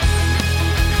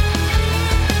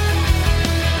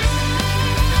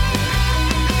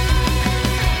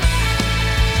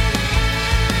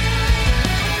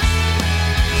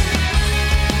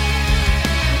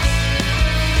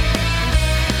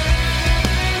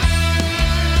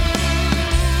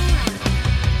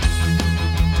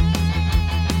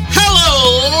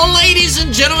Ladies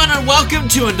and gentlemen, and welcome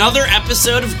to another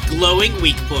episode of Glowing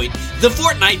Weak Point, the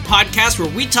Fortnite podcast where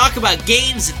we talk about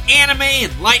games and anime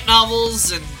and light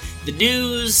novels and the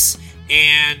news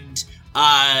and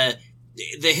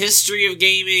the history of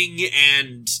gaming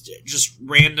and just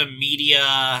random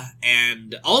media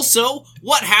and also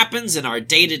what happens in our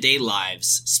day-to-day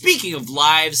lives. Speaking of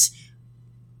lives,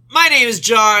 my name is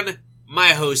John, my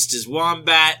host is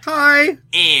Wombat. Hi!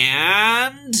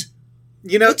 And...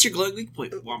 what's your glowing weak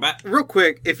point, Wombat? Real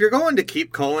quick, if you're going to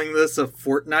keep calling this a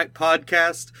Fortnite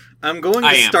podcast, I'm going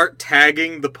to start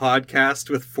tagging the podcast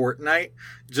with Fortnite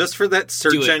just for that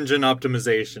search engine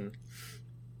optimization.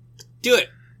 Do it.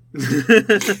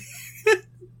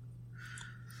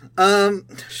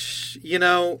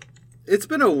 It's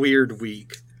been a weird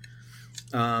week.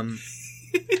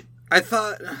 I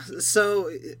thought, so,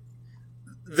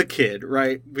 the kid,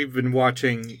 right? We've been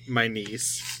watching my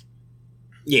niece.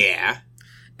 Yeah.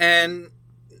 And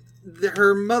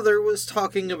her mother was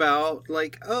talking about,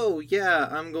 like, oh, yeah,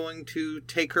 I'm going to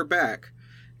take her back.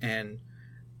 And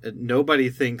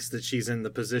nobody thinks that she's in the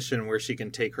position where she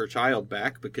can take her child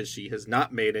back because she has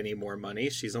not made any more money.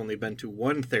 She's only been to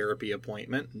one therapy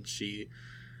appointment, and she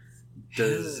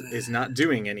is not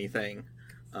doing anything.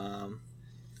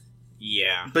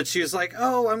 Yeah. But she was like,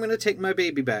 oh, I'm going to take my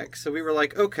baby back. So we were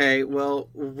like, okay,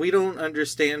 well, we don't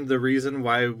understand the reason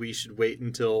why we should wait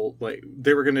until, like,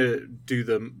 they were going to do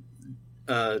the,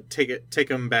 take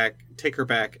her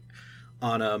back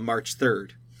on March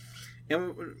 3rd.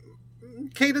 And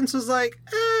Cadence was like,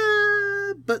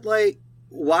 but, like,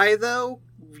 why, though?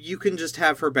 You can just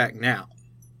have her back now.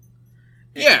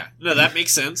 Yeah, no, that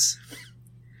makes sense.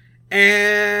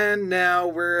 And now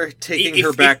we're taking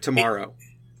her back tomorrow.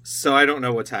 So I don't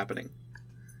know what's happening.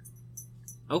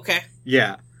 Okay.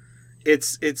 Yeah.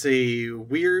 It's a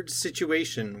weird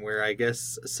situation where I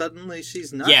guess suddenly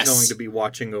she's not going to be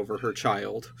watching over her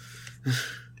child.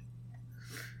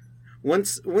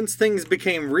 Once things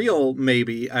became real,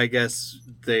 maybe, I guess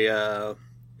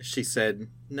she said,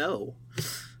 no,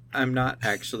 I'm not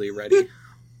actually ready.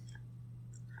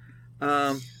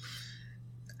 As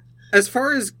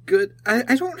far as good,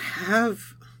 I don't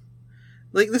have...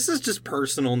 Like, this is just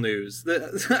personal news.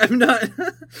 I'm not...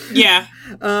 Yeah.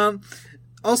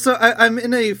 Also, I'm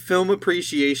in a film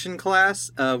appreciation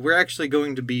class. We're actually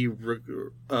going to be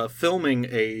filming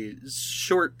a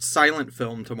short silent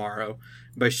film tomorrow.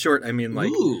 By short, I mean,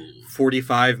 like,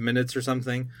 45 minutes or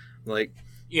something. Like...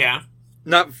 Yeah.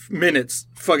 Not minutes,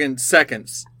 fucking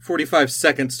seconds. 45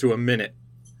 seconds to a minute.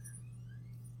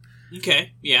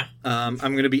 Okay, yeah. I'm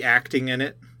going to be acting in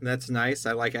it. That's nice.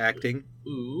 I like acting.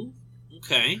 Ooh.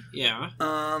 Okay, yeah.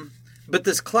 But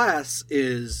this class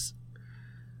is...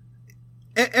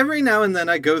 Every now and then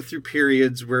I go through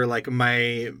periods where, like,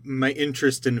 my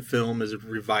interest in film is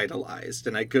revitalized.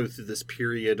 And I go through this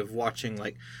period of watching,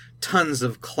 like, tons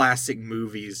of classic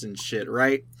movies and shit,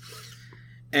 right?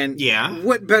 And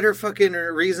what better fucking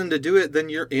reason to do it than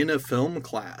you're in a film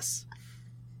class?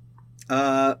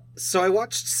 So I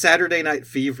watched Saturday Night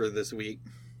Fever this week.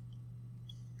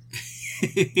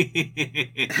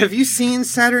 Have you seen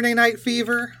Saturday Night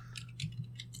Fever?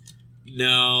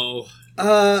 No.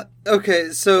 Okay,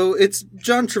 so it's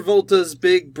John Travolta's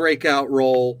big breakout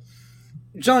role.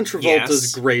 John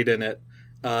Travolta's great in it.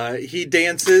 He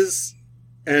dances,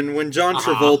 and when John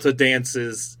Travolta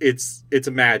dances, it's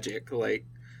magic. Like,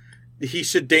 he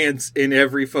should dance in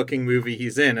every fucking movie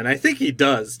he's in, and I think he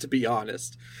does, to be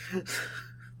honest.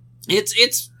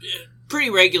 It's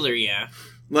pretty regular, yeah.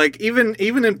 Like, even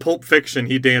in Pulp Fiction,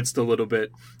 he danced a little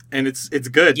bit, and it's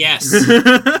good. Yes.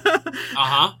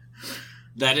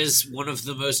 That is one of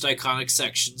the most iconic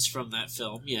sections from that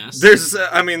film, yes. There's,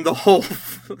 the whole...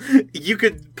 you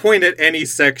could point at any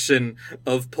section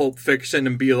of Pulp Fiction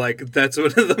and be like, that's one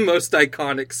of the most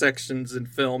iconic sections in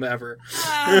film ever.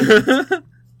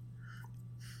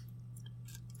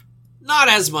 Not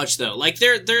as much, though. Like,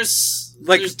 there's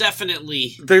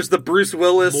definitely... There's the Bruce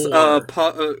Willis,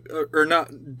 or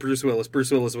not Bruce Willis.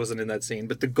 Bruce Willis wasn't in that scene,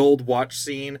 but the gold watch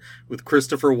scene with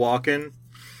Christopher Walken.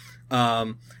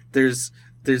 There's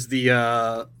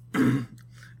the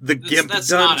Gimp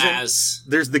Dungeon.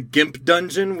 There's the Gimp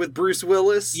Dungeon with Bruce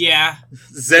Willis. Yeah.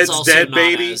 Zed's Dead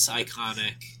Baby. That's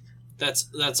iconic.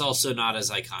 That's also not as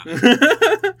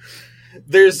iconic.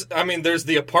 There's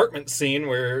the apartment scene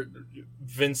where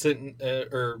Vincent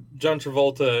or John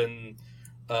Travolta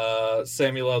and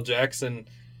Samuel L. Jackson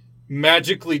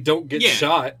magically don't get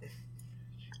shot.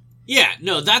 Yeah,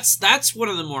 no, that's one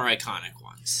of the more iconic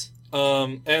ones.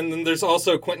 And then there's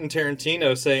also Quentin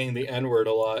Tarantino saying the N-word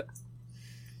a lot.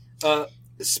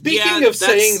 Speaking of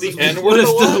saying the N-word a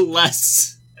lot...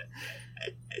 less...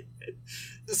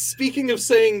 speaking of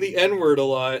saying the N-word a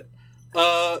lot,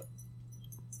 the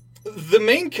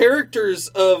main characters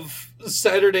of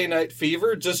Saturday Night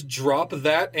Fever just drop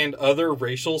that and other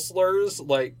racial slurs,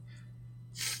 like,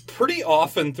 pretty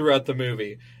often throughout the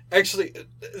movie. Actually,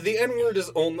 the N-word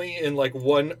is only in, like,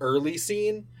 one early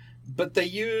scene, but they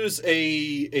use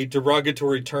a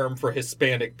derogatory term for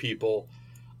Hispanic people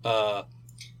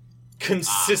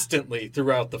consistently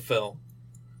throughout the film.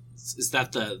 Is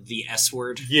that the S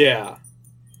word? Yeah.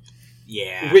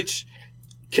 Yeah. Which,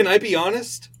 can I be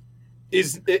honest,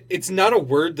 it's not a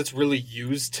word that's really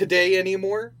used today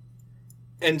anymore.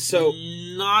 And so...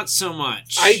 Not so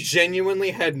much. I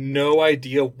genuinely had no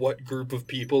idea what group of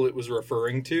people it was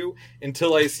referring to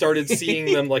until I started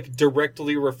seeing them, like,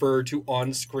 directly refer to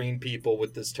on-screen people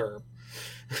with this term.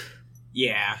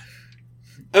 Yeah.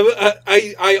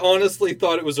 I honestly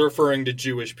thought it was referring to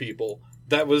Jewish people.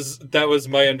 That was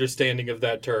my understanding of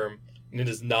that term, and it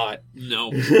is not.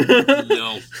 No.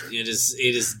 No. It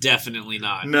is definitely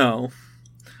not. No.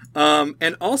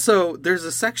 And also, there's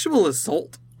a sexual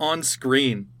assault on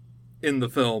screen in the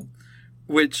film,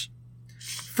 which,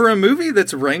 for a movie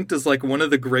that's ranked as, like, one of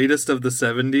the greatest of the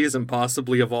 70s and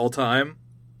possibly of all time,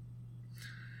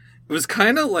 it was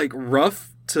kind of, like, rough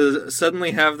to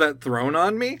suddenly have that thrown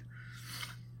on me.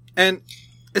 And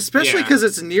especially because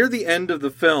it's near the end of the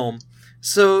film,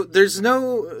 so there's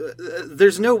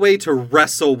no way to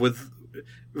wrestle with,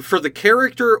 for the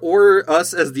character or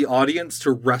us as the audience to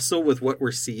wrestle with what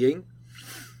we're seeing.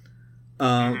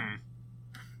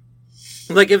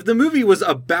 Like, if the movie was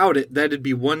about it, that'd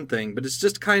be one thing, but it's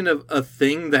just kind of a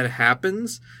thing that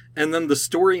happens, and then the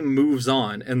story moves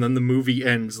on, and then the movie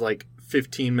ends, like,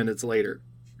 15 minutes later.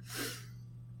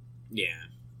 Yeah.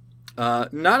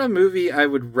 Not a movie I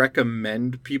would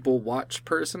recommend people watch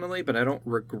personally, but I don't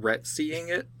regret seeing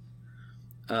it.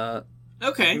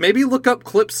 Okay. Maybe look up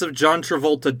clips of John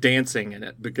Travolta dancing in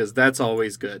it, because that's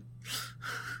always good.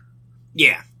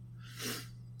 Yeah.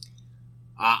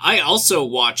 I also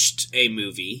watched a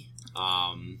movie,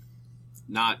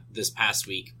 not this past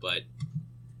week, but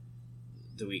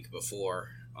the week before,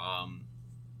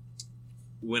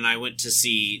 when I went to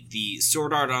see the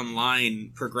Sword Art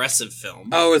Online progressive film.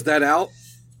 Oh, is that out?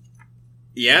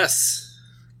 Yes.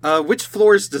 Which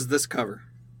floors does this cover?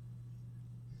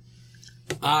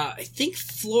 I think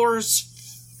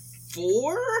floors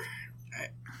 4?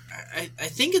 I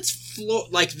think it's floor,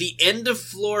 like the end of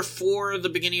floor 4, the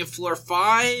beginning of floor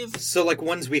 5. So, like,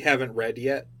 ones we haven't read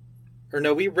yet? Or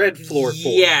no, we read floor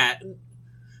 4. Yeah.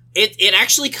 It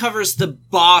actually covers the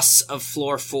boss of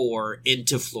floor 4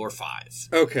 into floor 5.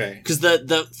 Okay. Because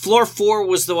the floor 4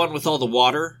 was the one with all the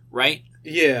water, right?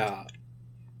 Yeah.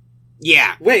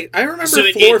 Yeah. Wait, I remember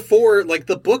So floor 4, like,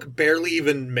 the book barely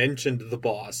even mentioned the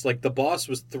boss. Like, the boss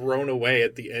was thrown away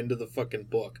at the end of the fucking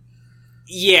book.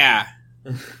 Yeah.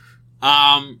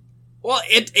 Well,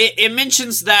 it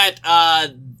mentions that,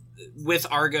 with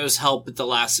Argo's help at the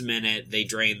last minute, they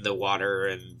drain the water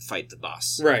and fight the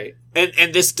boss. Right.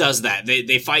 And this does that.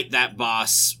 They fight that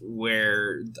boss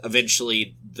where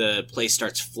eventually the place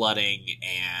starts flooding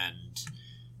and,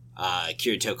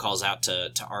 Kirito calls out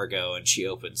to Argo and she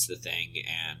opens the thing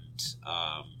and,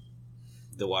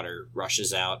 the water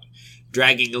rushes out,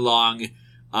 dragging along,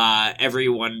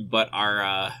 everyone but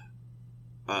our,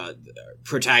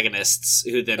 protagonists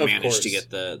who then manage to get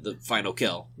the final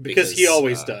kill. Because he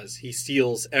always does. He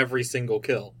steals every single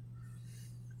kill.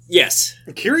 Yes.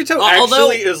 Kirito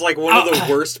actually is like one of the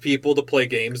worst people to play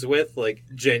games with, like,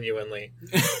 genuinely.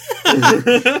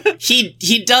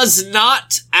 He does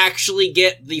not actually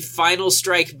get the final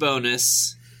strike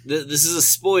bonus. This is a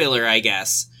spoiler, I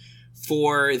guess,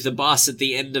 for the boss at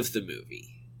the end of the movie.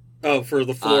 Oh, for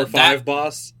the floor 5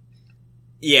 boss?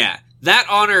 Yeah. That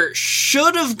honor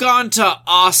should have gone to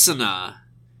Asuna.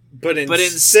 But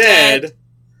instead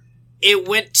it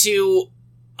went to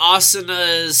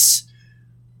Asuna's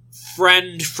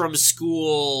friend from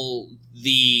school,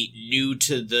 the new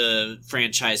to the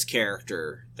franchise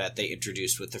character that they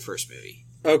introduced with the first movie.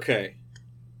 Okay.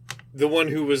 The one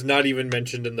who was not even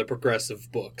mentioned in the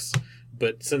progressive books.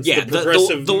 But since the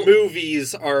progressive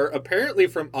movies are apparently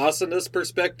from Asuna's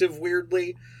perspective,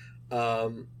 weirdly,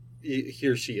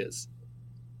 here she is.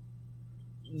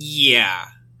 Yeah.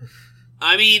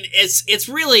 I mean, it's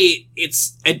really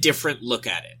a different look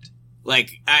at it.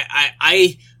 Like,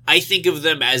 I think of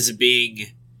them as being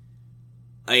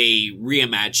a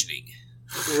reimagining.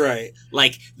 Right.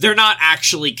 Like, they're not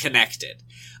actually connected.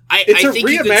 It's I think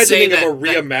a reimagining that, of a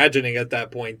reimagining at that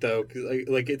point, though.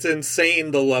 Like, it's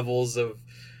insane the levels of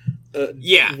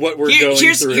what we're going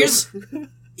through.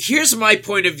 Here's my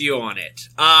point of view on it.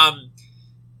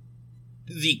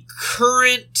 The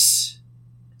current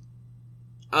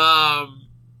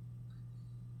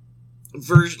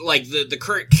version, like the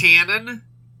current canon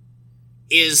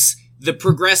is the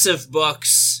progressive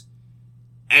books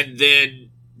and then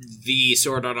the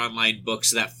Sword Art Online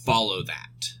books that follow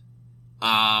that.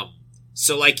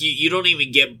 So like you don't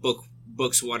even get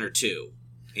books 1 or 2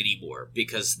 anymore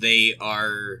because they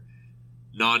are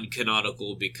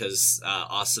non-canonical because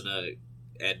Asuna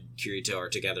and Kirito are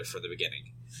together from the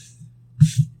beginning.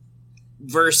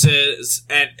 Versus,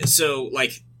 and so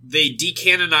like they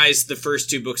decanonized the first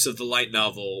 2 books of the light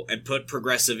novel and put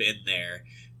progressive in there,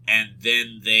 and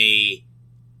then they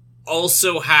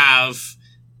also have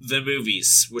the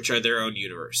movies, which are their own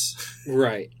universe.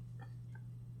 Right.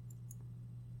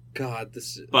 God,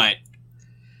 this is... But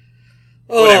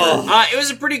oh. whatever. It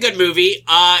was a pretty good movie.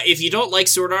 If you don't like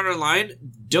Sword Art Online,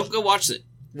 don't go watch it.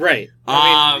 Right.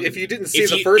 I mean, if you didn't see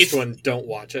the first one, don't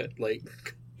watch it. Like,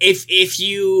 if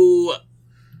you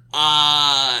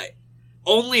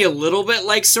only a little bit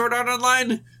like Sword Art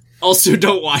Online, also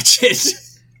don't watch it.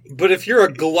 But if you're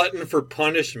a glutton for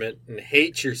punishment and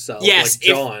hate yourself, yes, like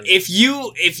John, if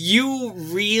you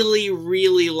really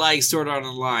really like Sword Art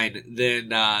Online, then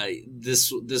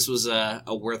this was a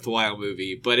worthwhile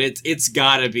movie. But it's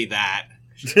gotta be that.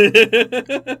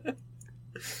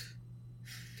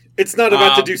 It's not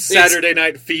about to do Saturday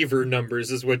Night Fever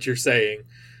numbers, is what you're saying.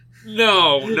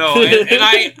 No, and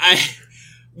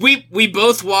we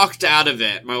both walked out of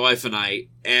it, my wife and I,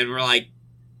 and we're like,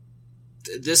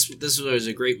 this was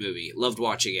a great movie. Loved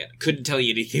watching it. Couldn't tell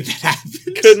you anything that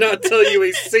happened. Could not tell you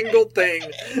a single thing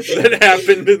that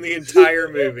happened in the entire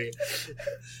movie.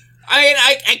 I mean,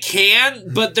 I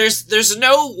can, but there's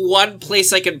no one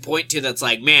place I can point to that's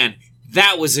like, man,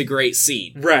 that was a great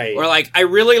scene. Right. Or like, I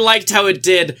really liked how it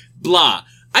did blah.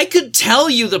 I could tell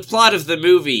you the plot of the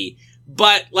movie,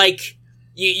 but like,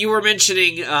 you were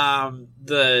mentioning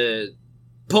the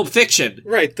Pulp Fiction.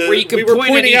 Right. Where you can we were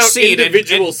point pointing out scene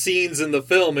individual scenes in the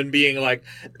film and being like,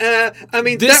 I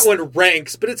mean, that one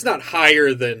ranks, but it's not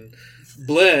higher than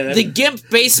blah. The Gimp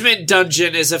basement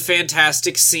dungeon is a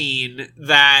fantastic scene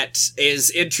that is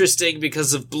interesting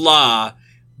because of blah,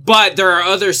 but there are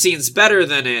other scenes better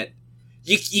than it.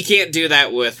 You can't do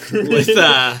that with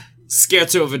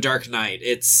Scherzo of a Dark Knight.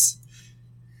 It's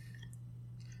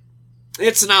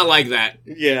not like that.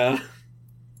 Yeah.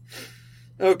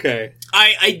 Okay.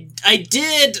 I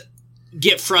did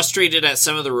get frustrated at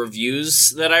some of the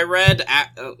reviews that I read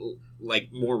like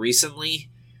more recently,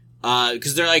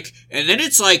 because they're like, and then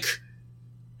it's like,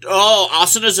 oh,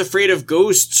 Asuna's afraid of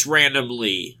ghosts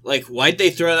randomly. Like, why'd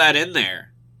they throw that in there?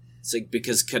 It's like,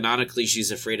 because canonically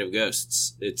she's afraid of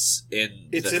ghosts. It's in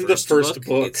the first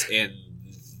book. It's in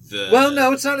the... Well,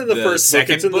 no, it's not in the first book.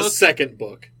 It's in the second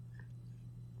book.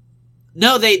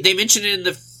 No, they mention it in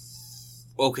the...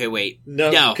 Okay, wait. No,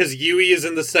 because Yui is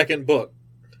in the second book.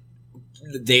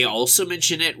 They also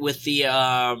mention it with the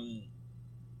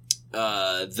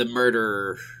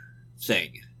murder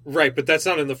thing. Right, but that's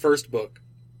not in the first book.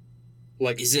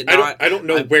 Like, is it not? I don't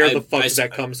know where the fuck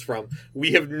that comes from.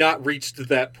 We have not reached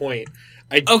that point.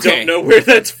 I don't know where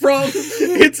that's from.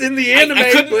 It's in the anime,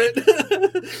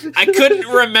 but... I couldn't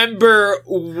remember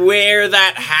where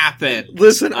that happened.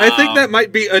 Listen, I think that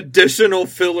might be additional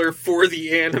filler for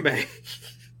the anime.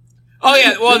 Oh,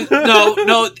 yeah, well,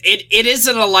 no, it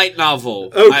isn't a light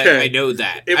novel. Okay. I know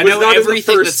that. It was not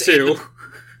everything in the first two.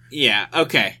 Yeah,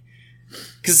 okay.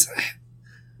 Because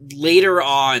later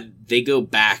on, they go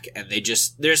back and they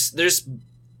just... There's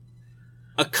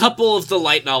a couple of the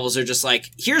light novels are just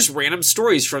like, here's random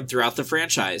stories from throughout the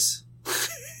franchise.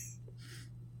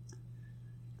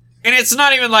 And it's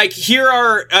not even like,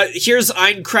 here's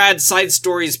Aincrad side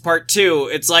stories part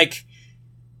 2. It's like,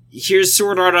 here's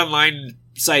Sword Art Online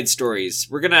side stories.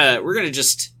 We're gonna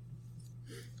just...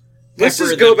 Let's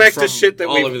just go back to shit that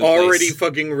we've already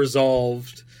fucking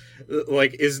resolved.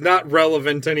 Like, is not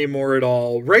relevant anymore at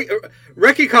all.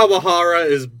 Reki Kawahara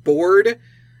is bored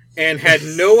and had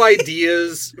no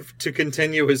ideas to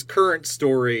continue his current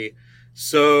story,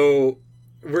 so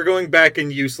we're going back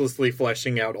and uselessly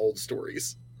fleshing out old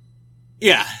stories.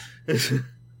 Yeah.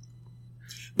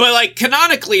 But, like,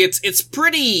 canonically, it's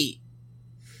pretty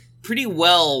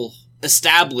well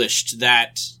established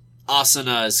that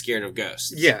Asuna is scared of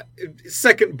ghosts. Yeah,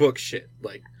 second book shit,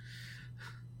 like...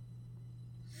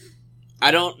 I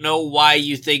don't know why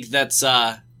you think that's,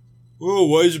 oh,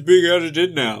 why is it being added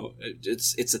in now?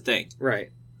 It's a thing. Right.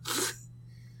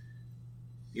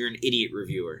 You're an idiot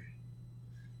reviewer.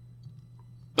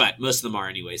 But most of them are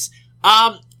anyways.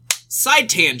 Side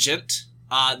tangent.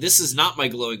 This is not my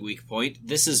glowing weak point.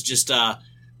 This is just,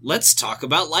 let's talk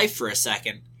about life for a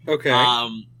second. Okay.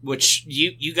 Which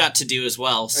you got to do as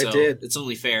well, so I did. It's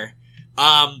only fair.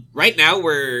 Right now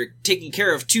we're taking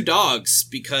care of 2 dogs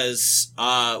because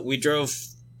we drove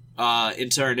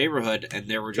into our neighborhood and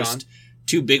there were just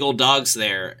 2 big old dogs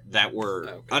there that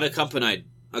were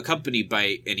unaccompanied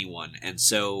by anyone, and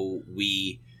so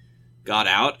we got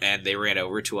out and they ran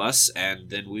over to us,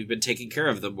 and then we've been taking care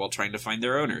of them while trying to find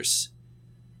their owners.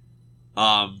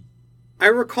 I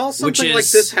recall something like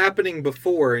this happening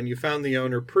before, and you found the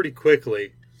owner pretty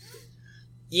quickly.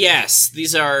 Yes,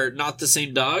 these are not the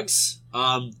same dogs.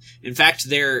 In fact,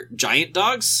 they're giant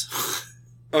dogs.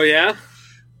 Oh, yeah?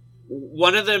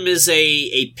 One of them is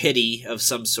a pitty of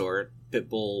some sort.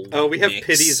 Pitbull. Oh, we have mix.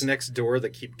 pitties next door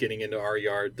that keep getting into our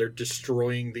yard. They're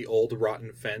destroying the old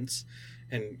rotten fence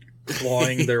and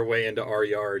clawing their way into our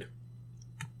yard.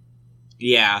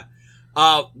 Yeah.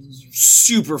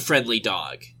 Super friendly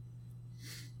dog.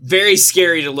 Very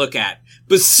scary to look at,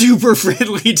 but super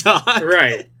friendly dog.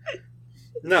 Right.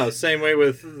 No, same way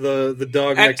with the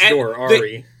dog next door,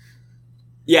 Ari.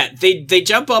 They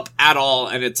jump up at all,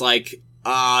 and it's like,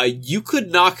 you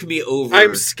could knock me over.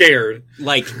 I'm scared.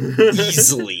 Like,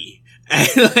 easily.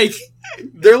 And, like,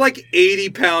 they're like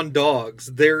 80-pound dogs.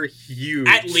 They're huge.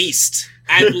 At least.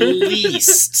 And,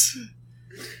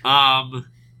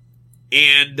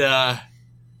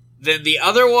 then the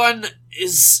other one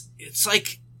is, it's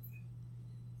like,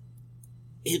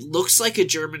 it looks like a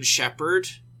German Shepherd,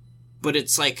 but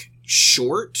it's like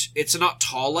short. It's not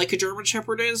tall like a German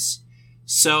Shepherd is.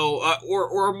 So,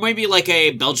 or maybe like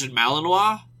a Belgian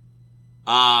Malinois.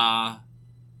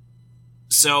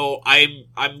 So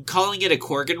I'm calling it a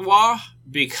Corganois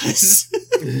because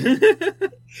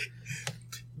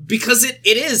because it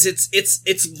is.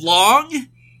 It's long.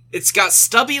 It's got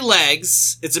stubby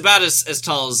legs. It's about as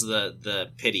tall as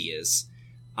the pitty is.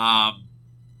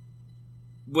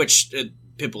 Which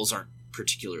pit bulls aren't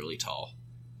particularly tall.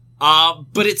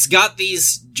 But it's got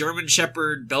these German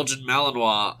Shepherd, Belgian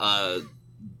Malinois,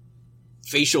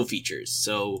 facial features.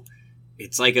 So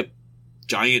it's like a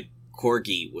giant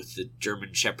corgi with the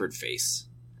German Shepherd face.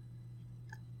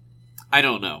 I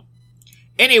don't know.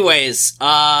 Anyways,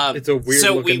 it's a weird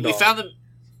looking dog. We found them.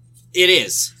 It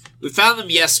is. We found them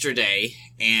yesterday,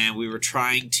 and we were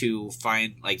trying to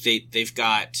find, like, they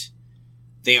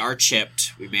are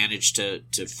chipped. We managed to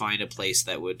find a place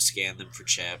that would scan them for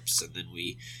chips, and then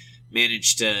we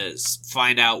managed to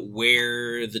find out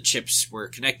where the chips were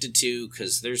connected to,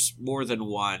 because there's more than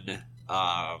one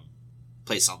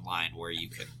place online where you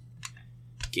can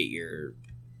get your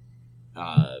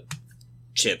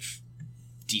chip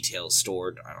details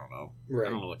stored. I don't know. Right. I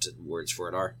don't know what the words for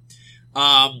it are.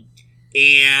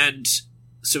 And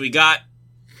so we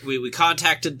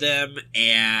contacted them,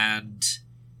 and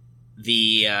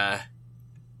they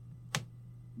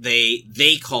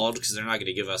called, because they're not going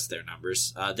to give us their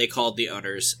numbers. They called the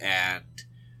owners, and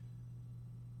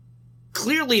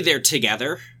clearly they're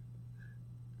together.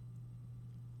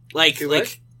 Like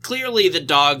clearly the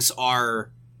dogs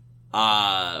are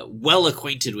well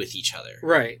acquainted with each other.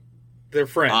 Right. They're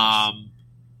friends.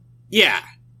 Yeah.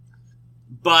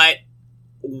 But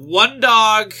one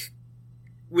dog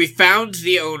we found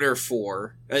the owner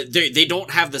for. They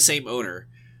don't have the same owner.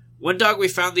 One dog we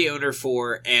found the owner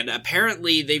for, and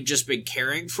apparently they've just been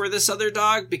caring for this other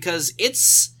dog because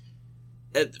it's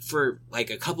for like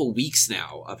a couple weeks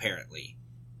now, apparently.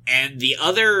 And the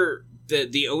owner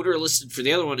listed for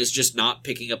the other one is just not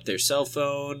picking up their cell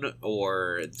phone,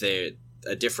 or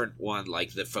a different one,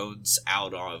 like the phone's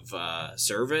out of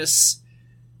service.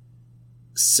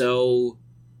 So,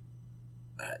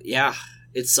 yeah,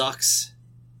 it sucks.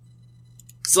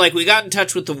 It's like we got in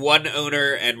touch with the one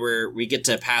owner, and we get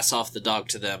to pass off the dog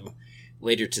to them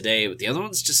later today, but the other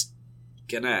one's just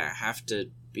gonna have to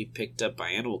be picked up by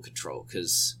animal control,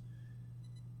 because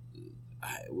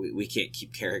we can't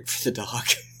keep caring for the dog.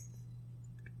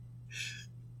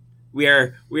 We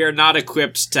are not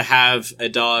equipped to have a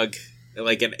dog,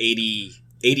 like an 80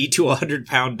 to 100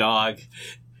 pound dog.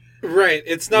 Right.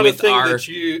 It's not a thing that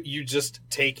you just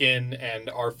take in and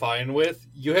are fine with.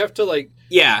 You have to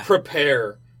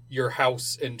prepare your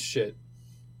house and shit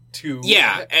to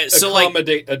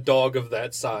accommodate a dog of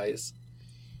that size.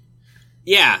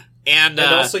 Yeah. And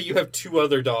also you have 2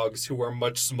 other dogs who are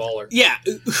much smaller. Yeah.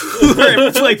 Who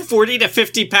are like 40 to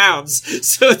 50 pounds.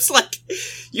 So it's like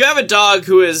you have a dog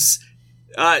who is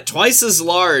twice as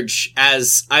large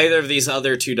as either of these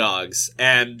other 2 dogs.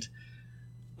 And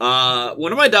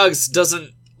one of my dogs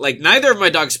neither of my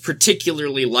dogs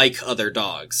particularly like other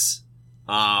dogs.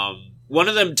 One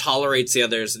of them tolerates the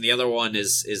others, and the other one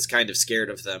is kind of scared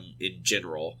of them in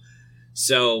general.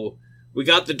 So we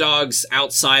got the dogs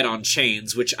outside on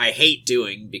chains, which I hate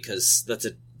doing because that's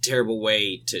a terrible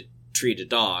way to treat a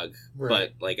dog,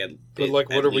 Right. but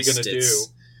what are we gonna do?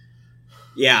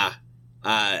 Yeah,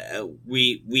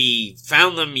 we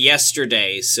found them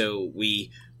yesterday, so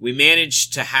we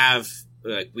managed to have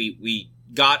we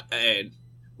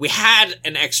had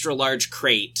an extra large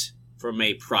crate from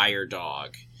a prior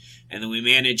dog, and then we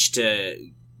managed to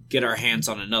get our hands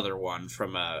on another one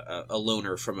from a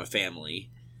loaner from a family.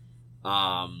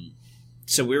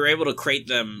 So we were able to crate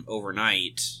them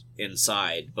overnight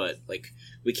inside, but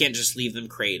we can't just leave them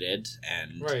crated.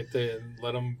 And right, they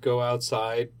let them go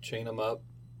outside, chain them up.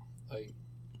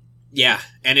 Yeah,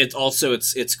 and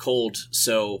it's cold,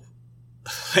 so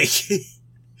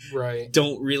right.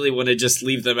 Don't really want to just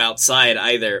leave them outside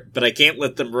either. But I can't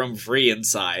let them roam free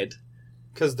inside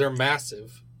because they're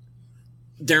massive.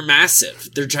 They're massive.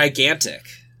 They're gigantic.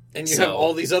 And you have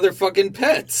all these other fucking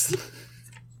pets.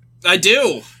 I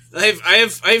do. I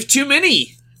have too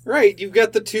many. Right. You've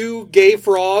got the 2 gay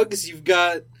frogs. You've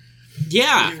got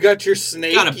You've got your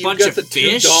snake. Got a bunch of the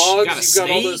fish. 2 dogs. You've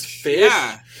got all those fish.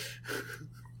 Yeah.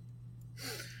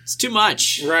 It's too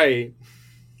much. Right.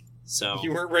 So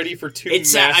you weren't ready for 2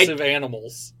 massive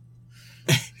animals.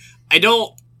 I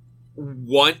don't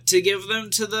want to give them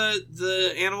to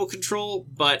the animal control,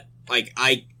 but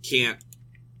I can't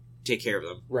take care of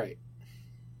them. Right.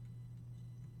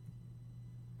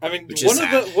 I mean,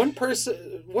 one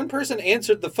person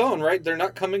answered the phone, right? They're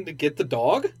not coming to get the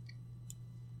dog?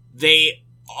 They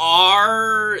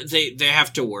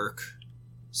have to work.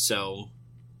 So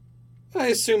I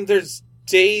assume there's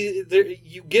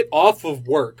you get off of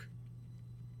work.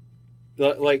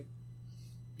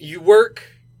 You work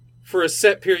for a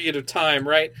set period of time,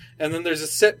 right? And then there's a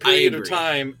set period of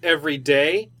time every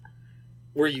day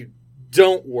where you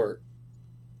don't work.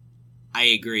 I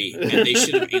agree. And they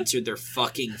should have answered their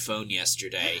fucking phone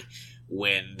yesterday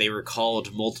when they were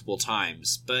called multiple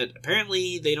times. But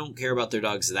apparently they don't care about their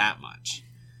dogs that much.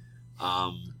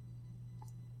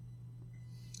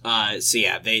 So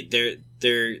yeah,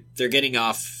 they're getting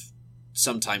off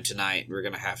sometime tonight. We're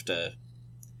gonna have to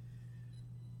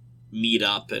meet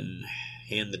up and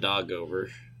hand the dog over.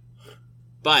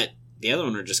 But the other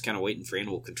one are just kind of waiting for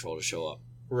animal control to show up.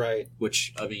 Right.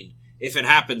 Which, I mean, if it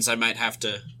happens, I might have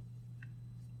to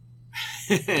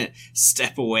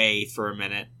step away for a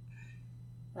minute.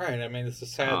 Right, I mean, it's a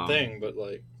sad thing, but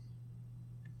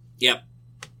Yep.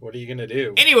 What are you gonna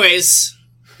do? Anyways,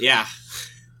 yeah.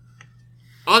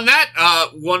 On that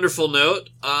wonderful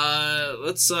note,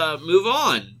 let's move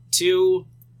on to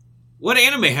what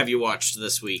anime have you watched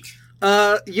this week?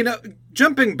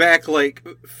 Jumping back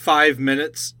 5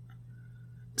 minutes.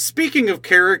 Speaking of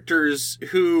characters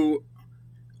who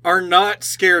are not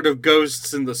scared of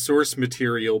ghosts in the source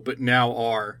material, but now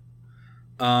are.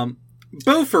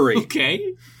 Bofuri.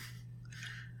 Okay.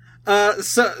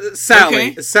 Sally.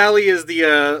 Okay. Sally is the,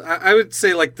 I would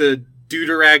say the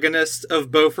deuteragonist of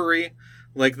Bofuri.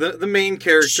 The main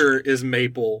character is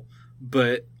Maple,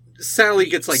 but Sally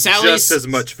gets just as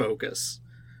much focus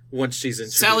once she's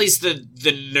introduced. Sally's the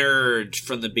nerd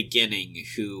from the beginning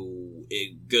who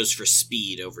goes for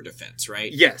speed over defense,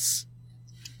 right? Yes.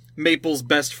 Maple's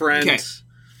best friend. Okay.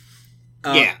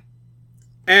 Yeah.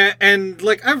 And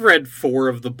I've read 4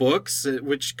 of the books,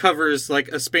 which covers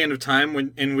a span of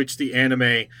time in which the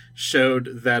anime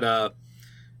showed that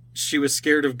she was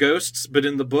scared of ghosts, but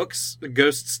in the books, the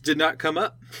ghosts did not come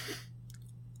up.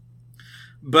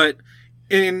 But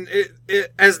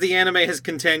as the anime has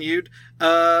continued,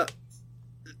 floor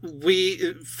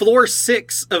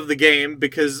 6 of the game,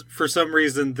 because for some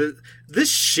reason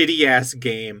this shitty ass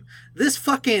game, this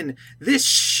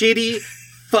shitty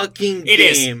fucking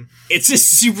game. It's a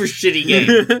super shitty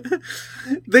game.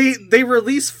 They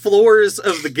release floors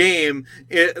of the game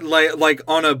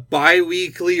on a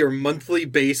bi-weekly or monthly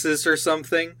basis or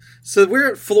something. So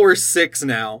we're at floor 6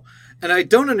 now, and I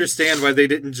don't understand why they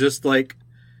didn't just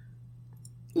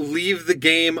leave the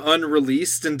game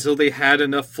unreleased until they had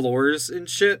enough floors and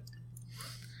shit.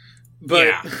 But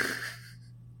yeah.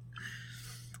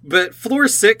 But floor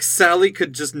 6, Sally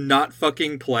could just not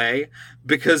fucking play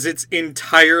because it's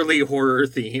entirely horror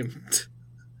themed.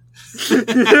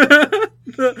 the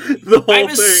whole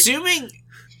thing.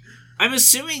 I'm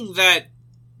assuming that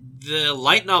the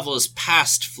light novel is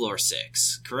past floor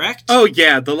 6, correct? Oh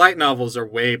yeah, the light novels are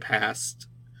way past.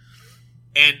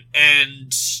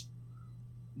 And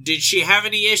did she have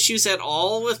any issues at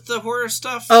all with the horror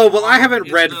stuff? Oh, well, I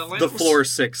haven't read the floor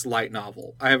 6 light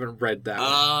novel. I haven't read that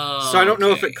one. So I don't know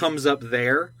if it comes up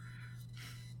there.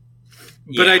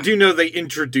 But I do know they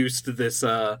introduced this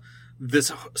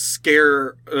this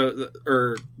scare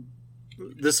or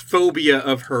this phobia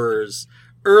of hers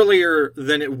earlier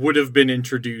than it would have been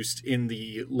introduced in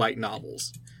the light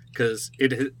novels. because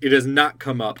it has not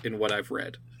come up in what I've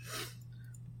read.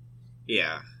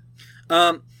 Yeah.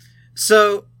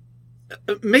 So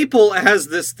Maple has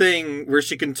this thing where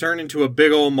she can turn into a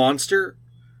big old monster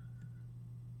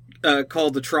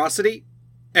called Atrocity,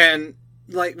 and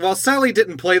like while Sally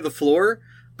didn't play the floor,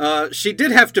 she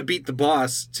did have to beat the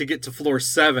boss to get to floor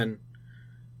 7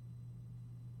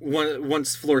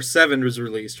 once floor 7 was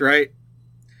released, right?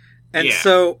 And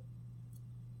so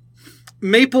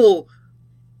Maple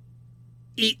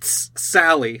eats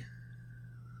Sally.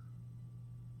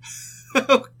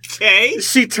 Okay.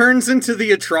 She turns into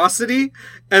the Atrocity,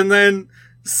 and then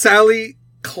Sally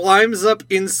climbs up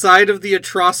inside of the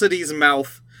Atrocity's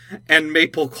mouth, and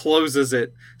Maple closes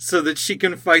it so that she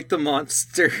can fight the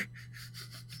monster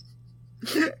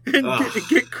and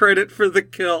get credit for the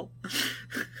kill.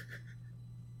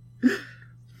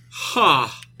 Huh.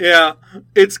 Yeah,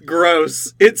 it's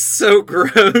gross. It's so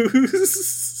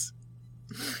gross.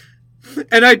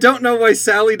 And I don't know why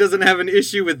Sally doesn't have an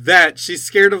issue with that. She's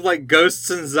scared of, like, ghosts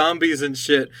and zombies and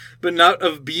shit, but not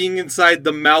of being inside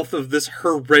the mouth of this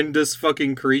horrendous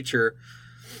fucking creature.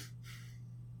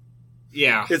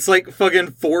 Yeah. It's, like,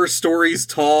 fucking 4 stories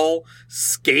tall,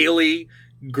 scaly,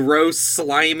 gross,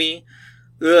 slimy.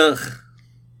 Ugh.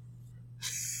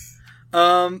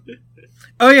 Oh,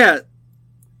 yeah.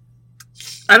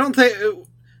 I don't think...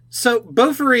 So,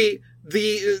 Beaufry,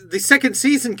 the second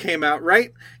season came out,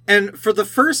 right? And for the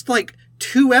first,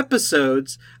 2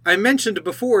 episodes, I mentioned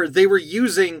before, they were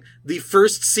using the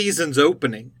first season's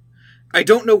opening. I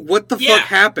don't know what the fuck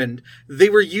happened. They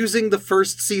were using the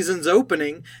first season's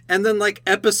opening, and then,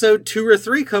 episode 2 or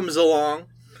 3 comes along,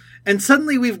 and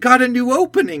suddenly we've got a new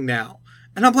opening now.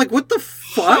 And I'm like, what the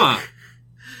fuck? Huh.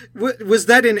 Was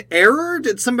that an error?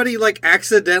 Did somebody,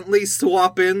 accidentally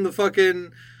swap in the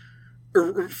fucking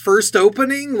first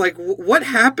opening? What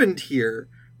happened here?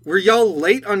 Were y'all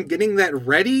late on getting that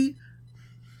ready?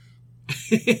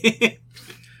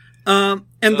 And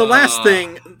the last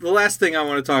thing I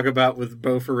want to talk about with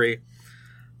Beaufry,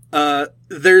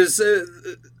 there's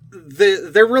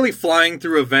they're really flying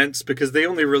through events because they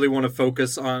only really want to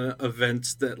focus on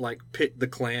events that pit the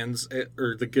clans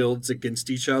or the guilds against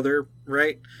each other,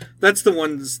 right? That's the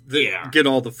ones that get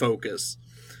all the focus.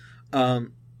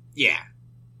 Yeah.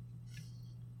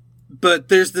 But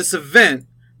there's this event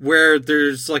where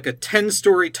there's a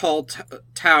 10-story tall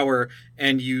tower,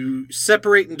 and you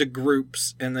separate into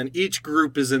groups, and then each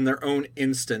group is in their own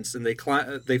instance, and they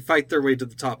fight their way to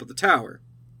the top of the tower.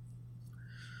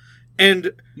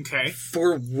 And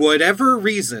for whatever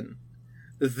reason,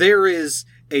 there is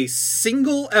a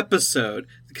single episode,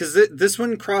 because this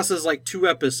one crosses 2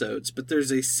 episodes, but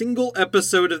there's a single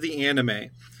episode of the anime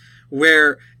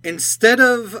where instead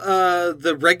of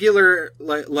the regular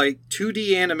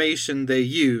 2D animation they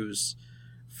use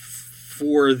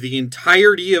for the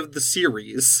entirety of the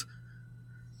series,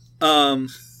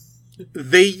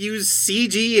 they use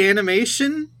CG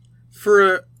animation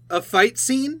for a fight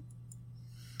scene.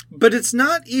 But it's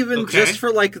not even just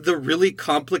for the really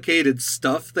complicated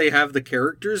stuff they have the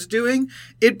characters doing.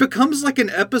 It becomes an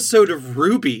episode of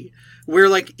RWBY, where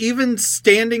even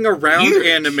standing around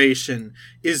animation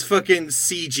is fucking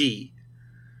CG.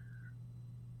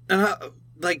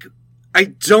 I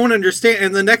don't understand.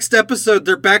 And the next episode,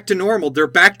 they're back to normal. They're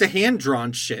back to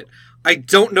hand-drawn shit. I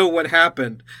don't know what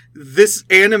happened. This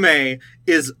anime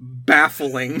is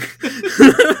baffling.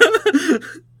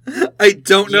 I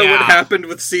don't know what happened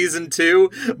with season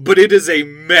 2, but it is a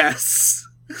mess.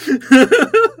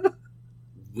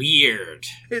 Weird.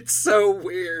 It's so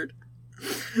weird.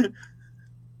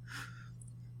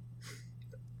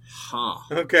 Huh.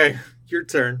 Okay, your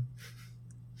turn.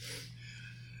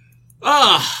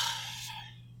 What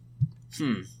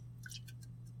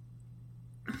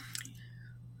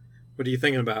are you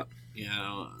thinking about?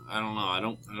 Yeah, I don't know. I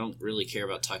don't really care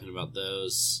about talking about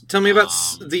those. Tell me about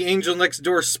The Angel Next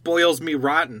Door Spoils Me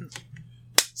Rotten.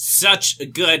 Such a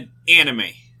good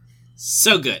anime.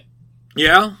 So good.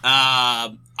 Yeah?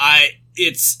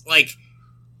 It's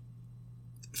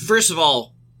first of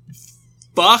all,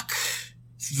 fuck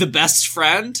the best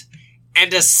friend,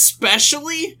 and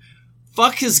especially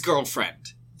fuck his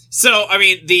girlfriend. So, I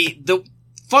mean, the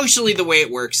functionally the way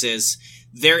it works is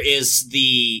there is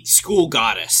the school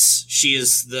goddess. She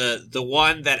is the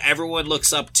one that everyone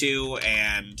looks up to,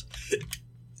 and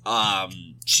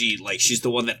she's the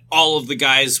one that all of the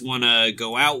guys want to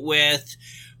go out with,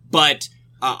 but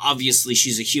obviously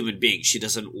she's a human being. She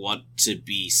doesn't want to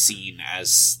be seen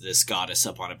as this goddess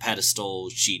up on a pedestal.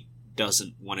 She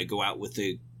doesn't want to go out with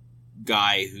a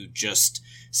guy who just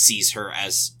sees her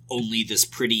as only this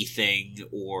pretty thing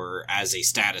or as a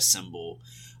status symbol.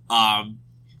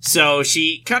 So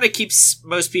she kind of keeps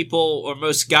most people or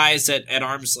most guys at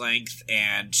arm's length,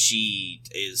 and she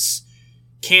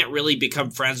can't really become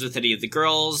friends with any of the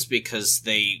girls because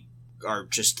they are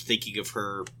just thinking of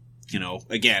her,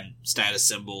 again, status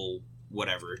symbol,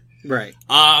 whatever. Right.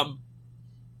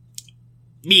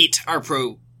 Meet our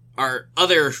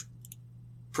other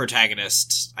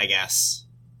protagonist, I guess.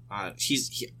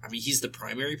 He's the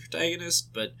primary protagonist,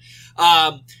 but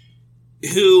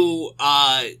who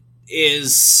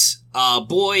is a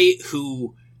boy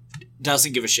who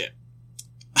doesn't give a shit.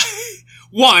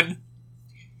 One,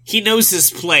 he knows his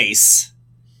place,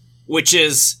 which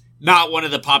is not one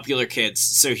of the popular kids,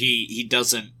 so he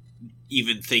doesn't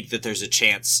even think that there's a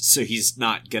chance, so he's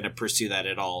not gonna pursue that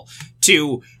at all.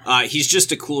 Two, he's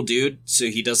just a cool dude, so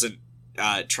he doesn't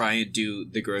try and do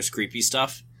the gross, creepy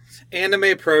stuff.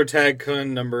 Anime Protag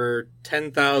Kun number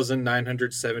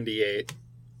 10,978.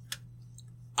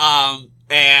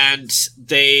 And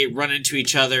they run into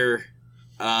each other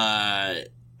at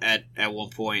one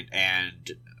point,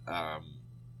 and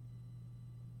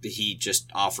he just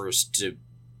offers to...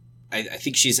 I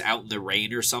think she's out in the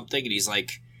rain or something, and he's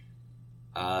like,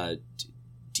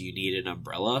 do you need an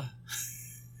umbrella?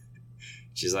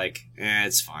 She's like,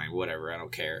 it's fine, whatever, I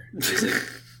don't care. She's like,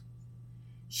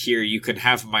 here, you can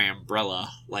have my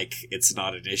umbrella, like it's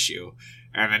not an issue.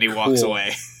 And then he walks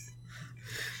away.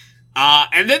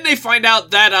 And then they find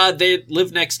out that they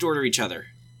live next door to each other.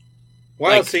 Wow,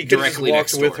 like, so he could just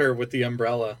walk with her with the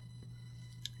umbrella.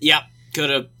 Yep, could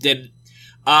have. Didn't.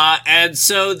 And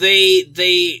so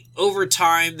they over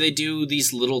time they do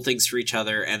these little things for each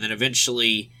other, and then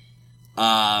eventually,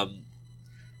 hold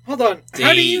on,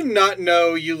 how do you not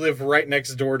know you live right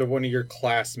next door to one of your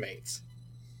classmates?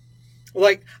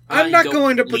 Like, I'm not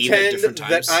going to pretend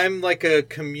that I'm like a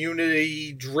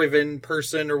community-driven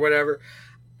person or whatever.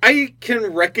 I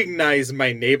can recognize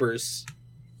my neighbors.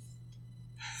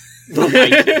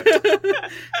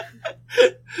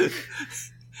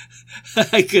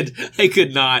 I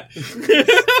could not.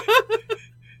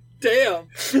 Damn.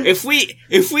 If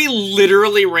we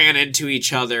literally ran into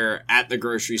each other at the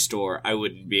grocery store, I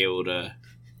wouldn't be able to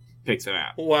pick them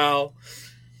out. Wow.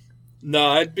 No,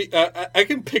 I'd be. I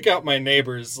can pick out my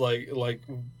neighbors like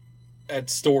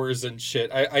at stores and shit.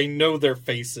 I know their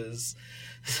faces.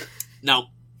 No,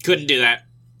 couldn't do that.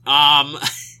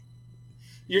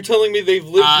 You're telling me they've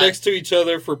lived next to each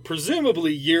other for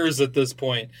presumably years at this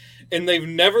point, and they've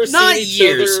never seen each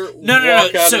other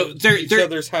walk out of each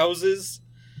other's houses?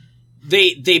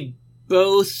 They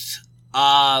both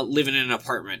live in an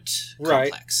apartment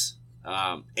complex.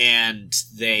 And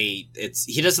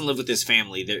he doesn't live with his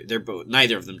family. They're both,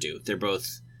 neither of them do. They're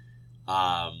both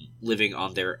living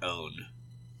on their own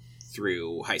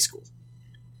through high school.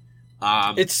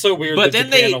 It's so weird that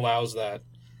Japan allows that.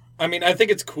 I mean, I think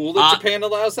it's cool that Japan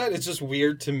allows that. It's just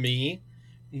weird to me,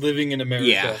 living in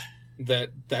America,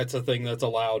 that's a thing that's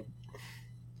allowed.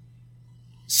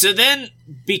 So then,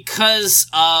 because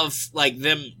of like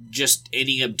them just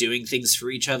ending up doing things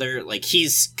for each other, like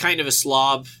he's kind of a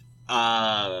slob,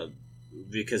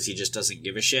 because he just doesn't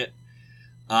give a shit,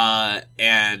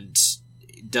 and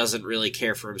doesn't really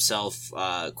care for himself,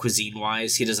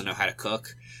 cuisine-wise. He doesn't know how to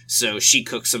cook. So she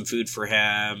cooks some food for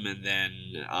him, and then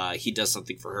he does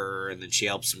something for her, and then she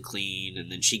helps him clean,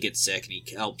 and then she gets sick, and he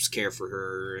helps care for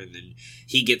her, and then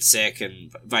he gets sick,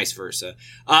 and vice versa.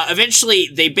 Eventually,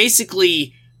 they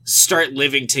basically start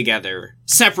living together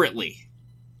separately.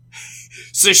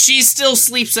 So she still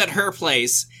sleeps at her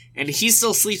place, and he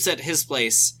still sleeps at his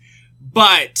place,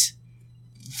 but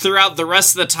throughout the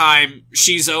rest of the time,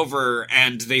 she's over,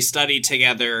 and they study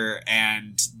together,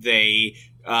 and they...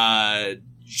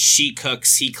 she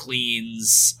cooks, he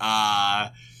cleans,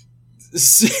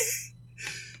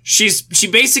 she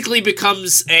basically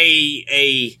becomes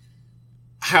a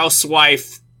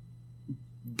housewife,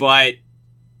 but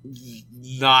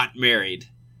not married.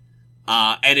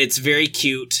 And it's very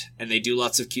cute, and they do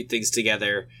lots of cute things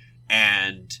together,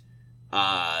 and,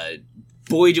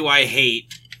 boy do I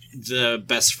hate the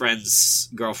best friend's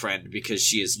girlfriend, because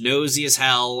she is nosy as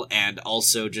hell and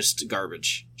also just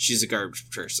garbage. She's a garbage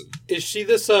person. Is she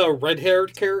this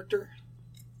red-haired character?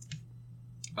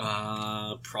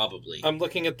 Probably. I'm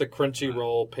looking at the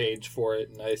Crunchyroll page for it,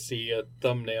 and I see a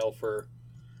thumbnail for...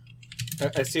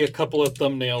 I see a couple of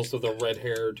thumbnails with a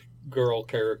red-haired girl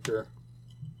character.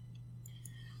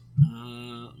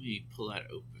 Let me pull that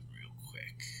open real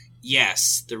quick.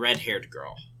 Yes, the red-haired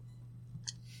girl.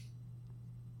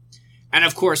 And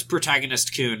of course,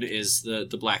 protagonist Kun is the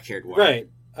black-haired one. Right.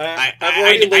 I've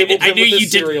already labeled him with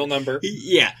his serial number.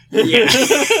 Yeah.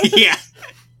 Yeah.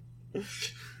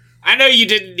 I know you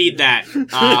didn't need that,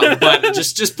 but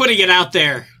just putting it out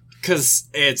there. because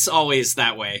it's always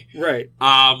that way. Right.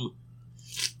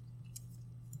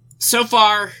 So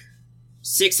far,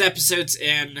 6 episodes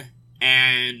in,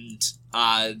 and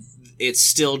it's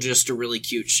still just a really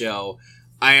cute show.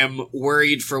 I am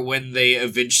worried for when they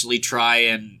eventually try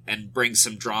and bring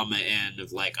some drama in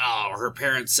of like, oh, her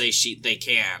parents say they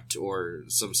can't, or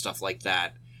some stuff like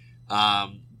that.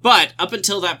 But up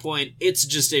until that point, it's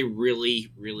just a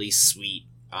really, really sweet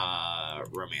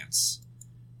romance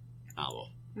novel.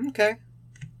 Okay.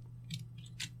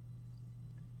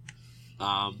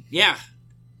 Yeah.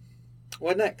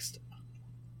 What next?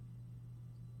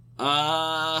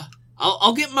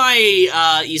 I'll get my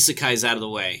isekais out of the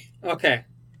way. Okay.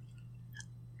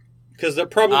 Because they're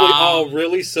probably all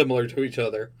really similar to each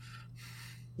other.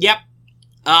 Yep.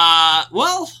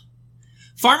 Well,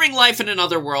 Farming Life in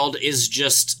Another World is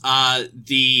just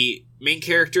the main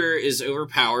character is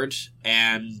overpowered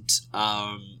and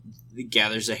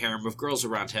gathers a harem of girls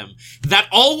around him that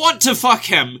all want to fuck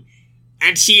him,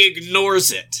 and he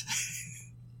ignores it.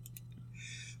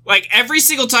 Like, every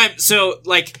single time... So,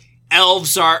 like,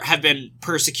 elves have been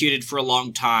persecuted for a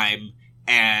long time,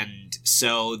 and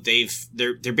so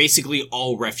they're basically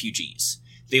all refugees.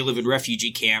 They live in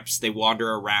refugee camps. They wander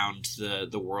around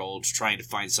the world trying to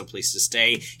find some place to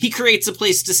stay. He creates a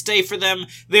place to stay for them.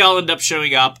 They all end up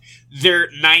showing up. They're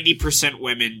 90%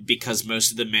 women because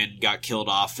most of the men got killed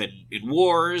off in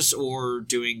wars or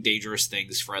doing dangerous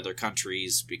things for other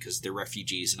countries because they're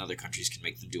refugees and other countries can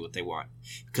make them do what they want.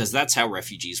 Because that's how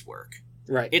refugees work.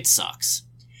 Right. It sucks.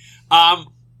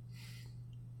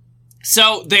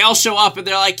 So they all show up and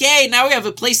they're like, yay, now we have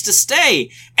a place to stay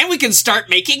and we can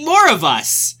start making more of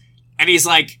us. And he's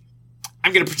like,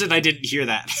 I'm going to pretend I didn't hear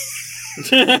that.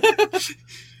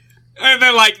 And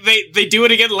then like, they do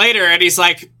it again later and he's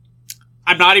like,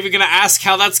 I'm not even going to ask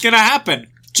how that's going to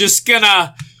happen. Just going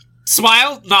to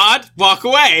smile, nod, walk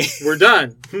away. We're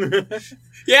done.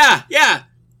 Yeah.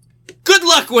 Good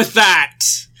luck with that.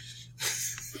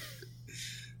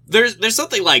 There's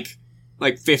something like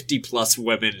 50 plus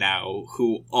women now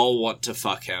who all want to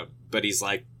fuck him, but he's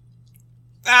like,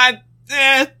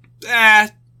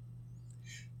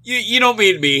 you don't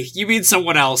mean me, you mean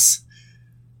someone else.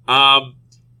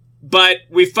 But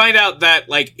we find out that,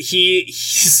 like,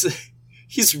 he's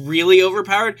really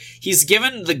overpowered. He's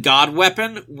given the god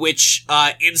weapon, which,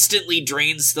 instantly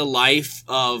drains the life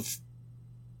of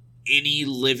any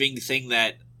living thing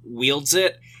that wields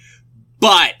it,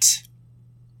 but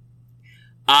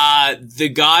the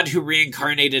god who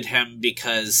reincarnated him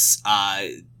because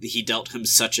he dealt him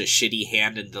such a shitty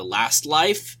hand in the last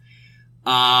life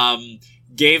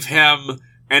gave him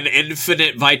an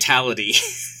infinite vitality.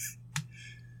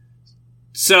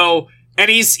 So,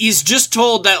 and he's just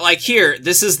told that, like, here,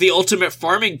 this is the ultimate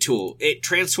farming tool. It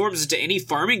transforms into any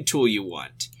farming tool you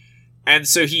want. And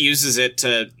so he uses it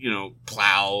to,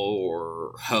 plow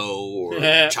or hoe or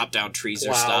chop down trees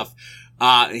or stuff.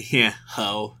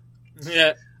 Hoe.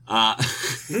 Yeah.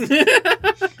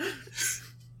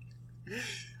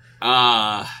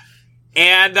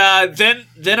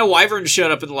 Then a wyvern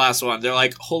showed up in the last one. They're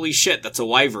like, holy shit, that's a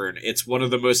wyvern. It's one of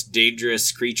the most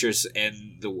dangerous creatures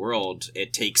in the world.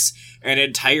 It takes an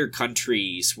entire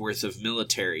country's worth of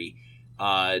military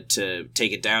to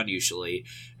take it down usually.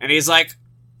 And he's like,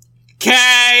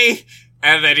 okay.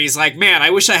 And then he's like, man,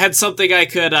 I wish I had something I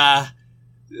could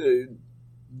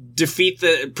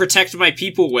protect my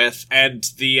people with, and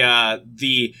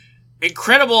the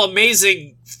incredible,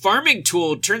 amazing farming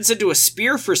tool turns into a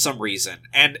spear for some reason,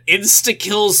 and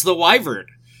insta-kills the wyvern.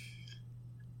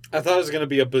 I thought it was going to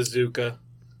be a bazooka.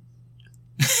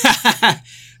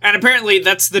 And apparently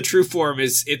that's the true form,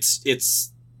 is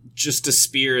it's just a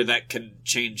spear that can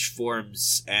change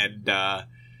forms, and the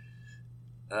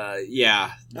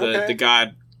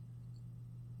god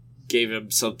gave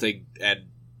him something and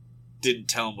didn't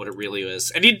tell him what it really was.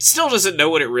 And he still doesn't know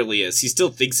what it really is. He still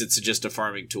thinks it's just a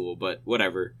farming tool, but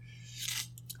whatever.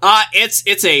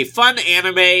 It's a fun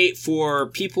anime for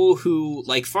people who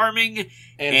like farming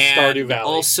and Stardew Valley.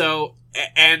 Also,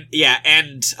 and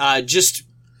just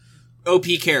OP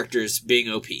characters being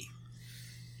OP.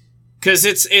 Cause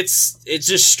it's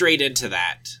just straight into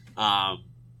that.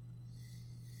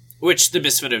 Which the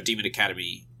Misfit of Demon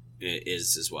Academy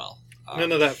is as well.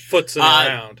 None of that footsing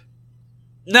around.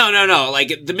 No.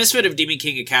 Like, the Misfit of Demon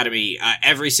King Academy,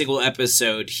 every single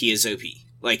episode, he is OP.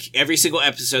 Like, every single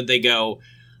episode they go,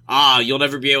 you'll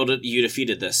never be able to, you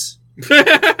defeated this. They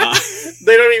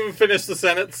don't even finish the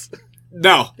sentence.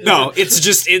 No, it's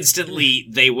just instantly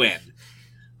they win.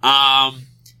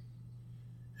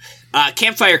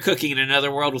 Campfire cooking in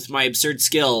Another World with my absurd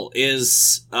skill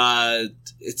is,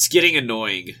 it's getting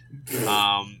annoying.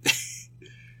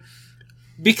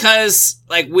 because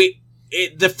like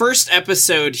the first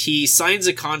episode, he signs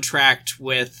a contract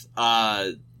with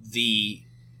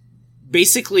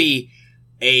basically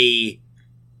a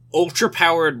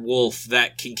ultra-powered wolf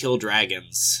that can kill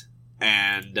dragons,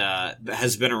 and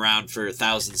has been around for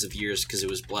thousands of years because it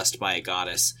was blessed by a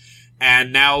goddess.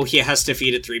 And now he has to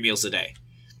feed it 3 meals a day.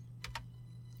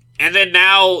 And then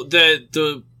now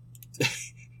the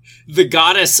the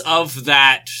goddess of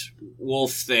that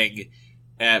wolf thing,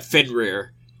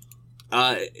 Fenrir,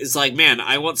 is like, man,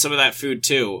 I want some of that food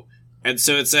too. And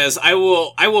so it says, I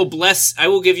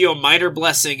will give you a minor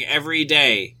blessing every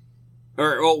day,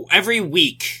 or every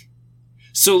week,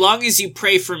 so long as you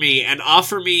pray for me and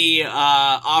offer me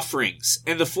offerings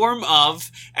in the form of,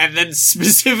 and then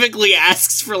specifically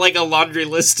asks for like a laundry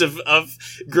list of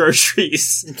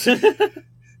groceries.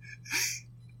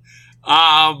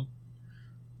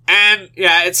 And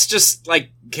yeah, it's just like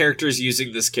characters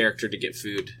using this character to get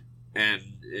food, and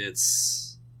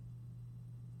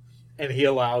he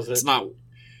allows it.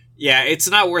 It's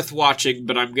not worth watching,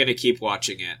 but I'm gonna keep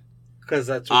watching it. Because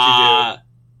that's what you do.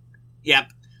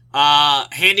 Yep.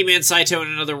 Handyman Saito in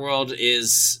Another World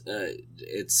is,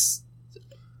 it's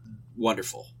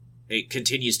wonderful. It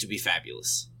continues to be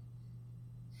fabulous.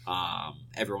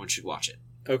 Everyone should watch it.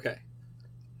 Okay.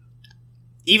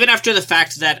 Even after the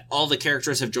fact that all the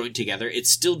characters have joined together,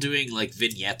 it's still doing, like,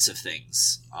 vignettes of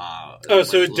things.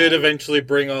 So it did eventually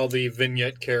bring all the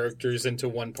vignette characters into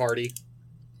one party?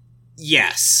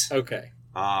 Yes. Okay.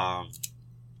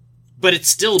 But it's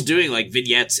still doing, like,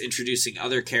 vignettes, introducing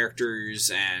other characters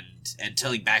and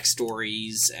telling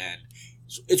backstories, and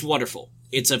it's wonderful.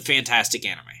 It's a fantastic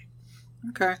anime.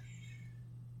 Okay.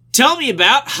 Tell me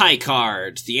about High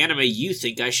Card, the anime you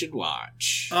think I should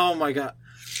watch. Oh my god.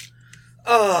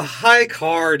 High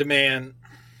Card, man.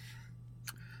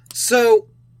 So,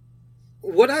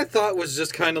 what I thought was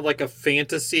just kind of like a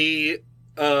fantasy,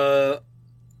 I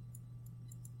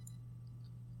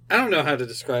don't know how to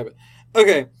describe it.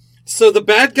 Okay, so the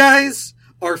bad guys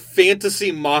are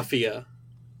fantasy mafia.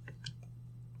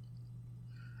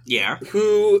 Yeah.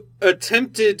 Who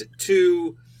attempted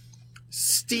to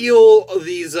steal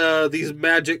these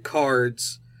magic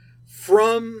cards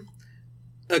from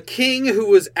a king who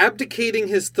was abdicating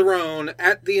his throne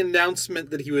at the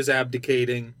announcement that he was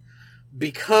abdicating,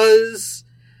 because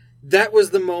that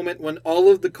was the moment when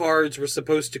all of the cards were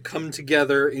supposed to come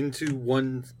together into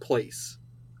one place.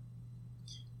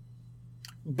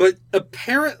 But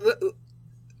apparently,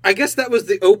 I guess that was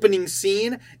the opening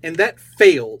scene, and that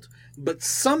failed. But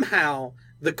somehow,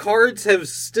 the cards have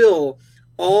still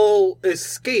all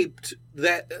escaped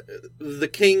the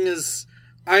king's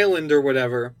island or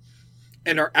whatever,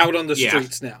 and are out on the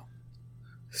streets now.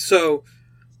 So,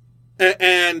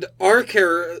 and our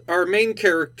main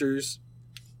characters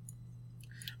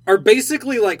are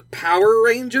basically like Power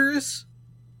Rangers.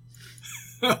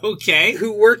 Okay.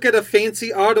 Who work at a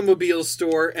fancy automobile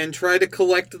store and try to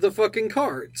collect the fucking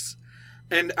cards.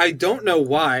 And I don't know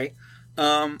why.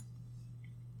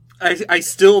 I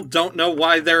still don't know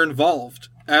why they're involved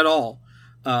at all.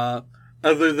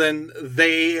 Other than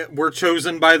they were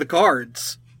chosen by the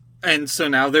cards. And so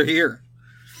now they're here.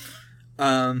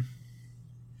 Huh.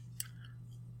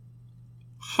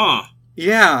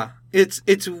 Yeah,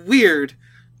 it's weird.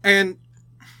 And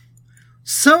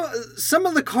some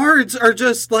of the cards are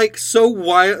just like so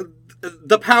wild.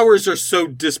 The powers are so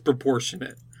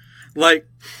disproportionate. Like,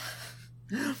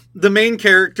 the main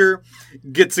character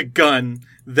gets a gun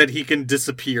that he can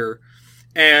disappear.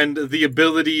 And the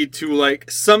ability to,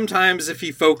 like, sometimes if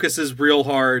he focuses real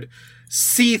hard,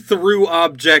 see through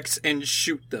objects and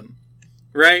shoot them.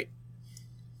 Right?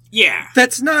 Yeah.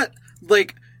 That's not,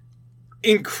 like,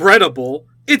 incredible.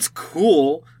 It's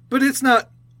cool, but it's not,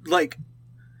 like,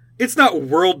 it's not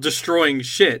world-destroying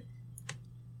shit.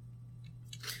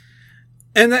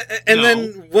 And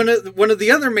then one of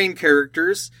the other main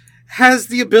characters has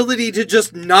the ability to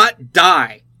just not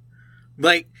die.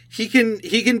 Like, he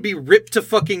can be ripped to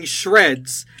fucking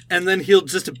shreds, and then he'll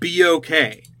just be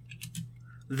okay.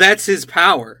 That's his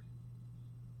power.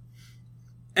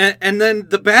 And then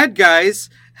the bad guys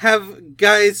have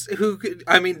guys who,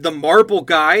 the marble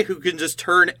guy who can just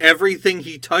turn everything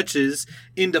he touches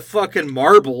into fucking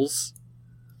marbles.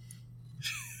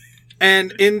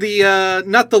 And in the,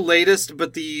 not the latest,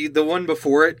 but the one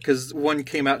before it, because one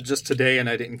came out just today and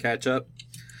I didn't catch up.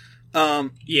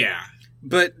 Yeah.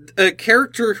 But a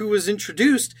character who was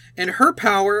introduced, and her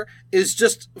power is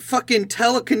just fucking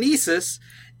telekinesis,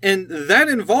 and that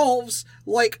involves,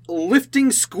 like,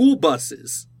 lifting school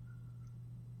buses.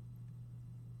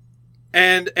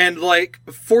 And like,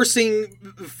 forcing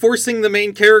the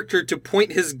main character to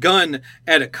point his gun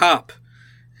at a cop.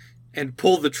 and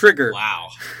pull the trigger. Wow.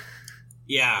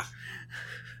 Yeah.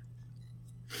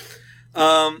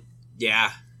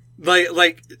 Yeah.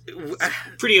 Like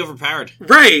Pretty overpowered.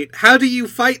 Right. How do you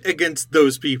fight against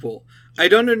those people? I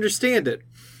don't understand it.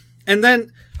 And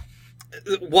then,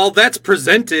 while that's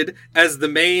presented as the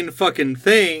main fucking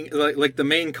thing, like the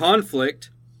main conflict,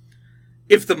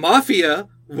 if the Mafia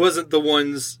wasn't the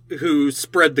ones who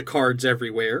spread the cards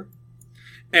everywhere,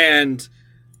 and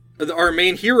our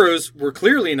main heroes were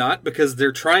clearly not, because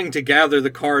they're trying to gather the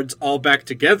cards all back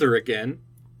together again,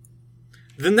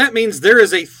 then that means there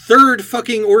is a third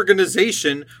fucking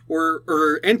organization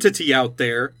or entity out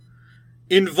there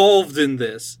involved in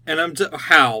this. And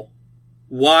how?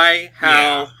 Why? How?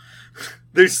 Yeah.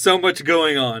 There's so much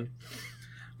going on.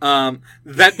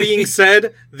 That being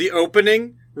said, the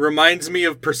opening reminds me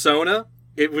of Persona.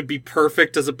 It would be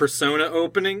perfect as a Persona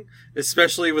opening,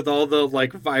 especially with all the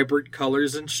like vibrant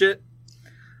colors and shit.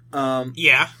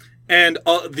 Yeah. And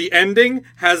the ending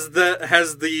has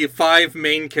the 5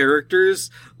 main characters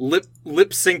lip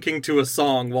syncing to a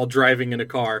song while driving in a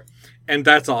car, and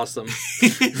that's awesome.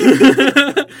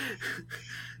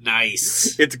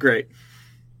 Nice. It's great.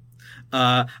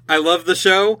 I love the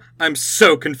show. I'm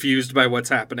so confused by what's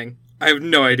happening. I have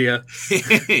no idea.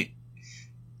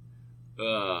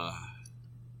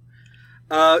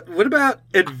 What about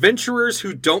adventurers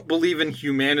who don't believe in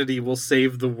humanity will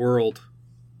save the world?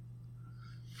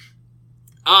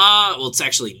 Well, it's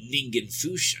actually Ningen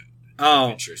Fushin.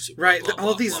 Oh, right. Blah, blah,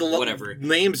 All these whatever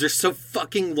names are so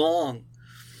fucking long.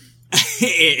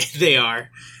 They are.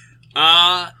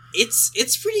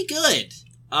 It's pretty good.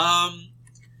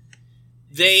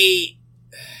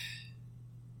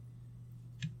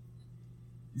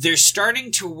 They're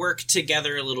starting to work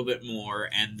together a little bit more,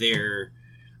 and they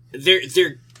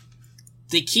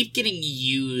keep getting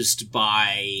used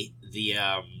by the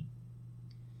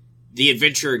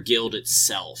Adventurer Guild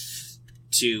itself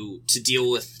to deal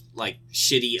with like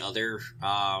shitty other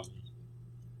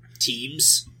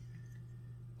teams.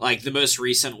 Like the most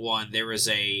recent one, there was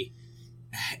a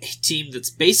team that's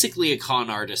basically a con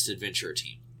artist adventure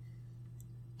team.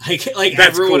 Like that's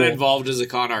everyone cool. involved is a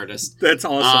con artist. That's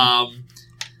awesome.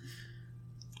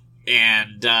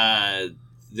 And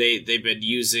they've been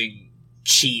using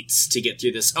cheats to get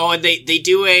through this. Oh, and they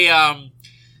do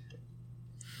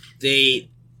they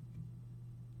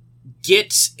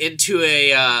get into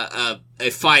a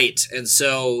fight, and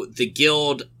so the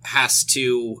guild has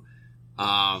to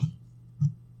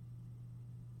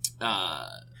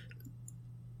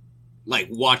like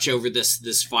watch over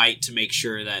this fight to make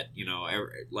sure that, you know,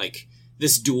 like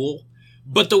this duel.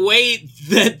 But the way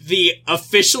that the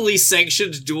officially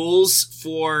sanctioned duels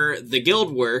for the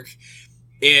guild work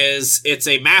is it's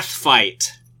a math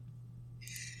fight.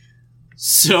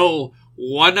 So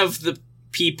one of the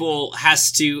people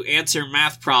has to answer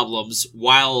math problems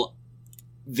while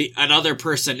another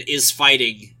person is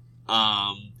fighting.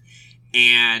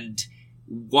 And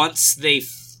once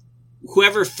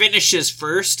whoever finishes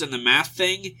first in the math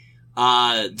thing,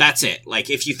 that's it.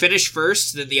 Like, if you finish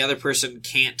first, then the other person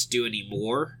can't do any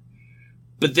more.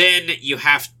 But then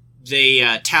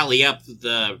they tally up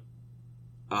the,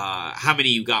 how many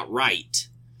you got right.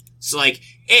 So, like,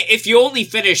 if you only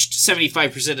finished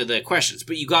 75% of the questions,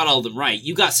 but you got all of them right,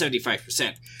 you got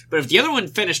 75%. But if the other one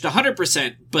finished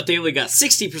 100%, but they only got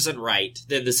 60% right,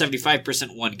 then the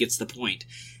 75% one gets the point.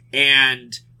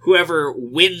 And whoever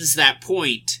wins that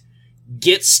point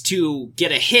gets to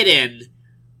get a hit in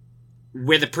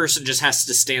where the person just has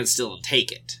to stand still and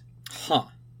take it. Huh.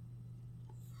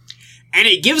 And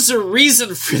it gives a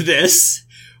reason for this,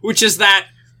 which is that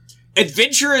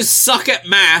adventurers suck at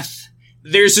math.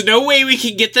 There's no way we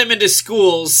can get them into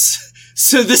schools,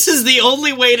 so this is the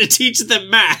only way to teach them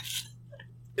math.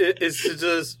 It's to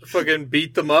just fucking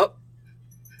beat them up?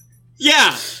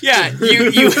 Yeah.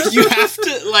 You have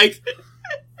to, like...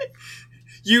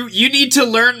 You need to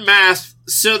learn math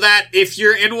so that if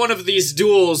you're in one of these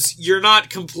duels, you're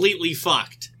not completely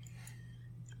fucked.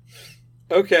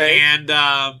 Okay. And,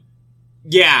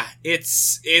 yeah,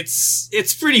 it's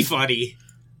pretty funny.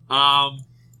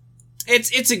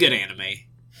 It's a good anime.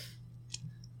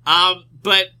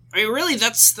 But I mean, really,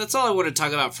 that's all I want to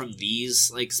talk about from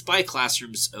these. Like, Spy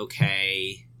Classroom's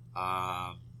okay.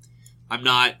 I'm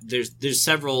not, there's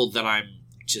several that I'm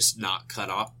just not caught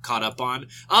up on.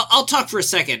 I'll talk for a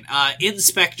second.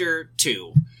 Inspector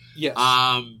 2. Yes.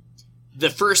 The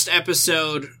first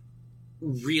episode,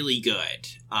 really good.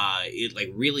 It like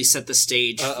really set the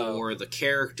stage for the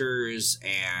characters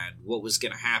and what was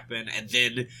going to happen. And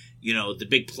then, you know, the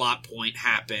big plot point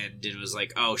happened, and it was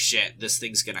like, oh shit, this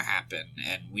thing's going to happen,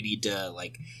 and we need to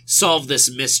like solve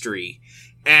this mystery.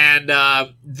 And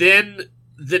then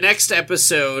the next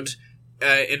episode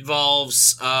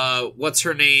involves what's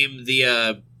her name,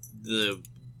 the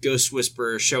Ghost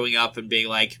Whisperer showing up and being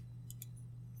like,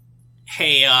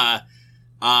 "Hey,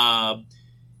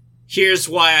 here's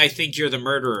why I think you're the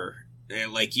murderer.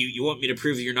 Like, you want me to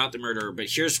prove you're not the murderer, but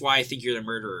here's why I think you're the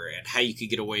murderer and how you could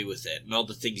get away with it and all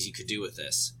the things you could do with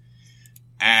this."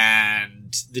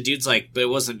 And the dude's like, "But it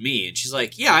wasn't me." And she's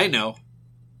like, "Yeah, I know."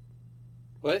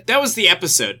 What? That was the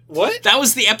episode. What? That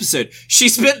was the episode. She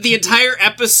spent the entire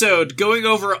episode going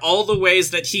over all the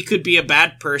ways that he could be a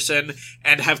bad person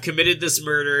and have committed this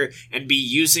murder and be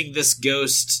using this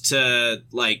ghost to,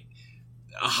 like,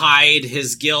 hide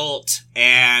his guilt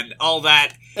and all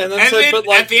that. And then, but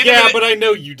like, yeah, but I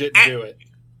know you didn't do it.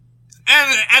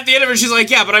 And at the end of it, she's like,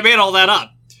 "Yeah, but I made all that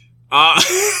up."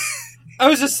 I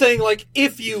was just saying, like,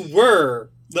 if you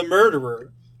were the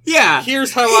murderer, yeah,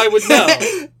 here's how I would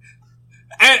know.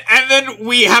 And then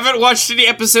we haven't watched any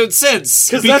episodes since.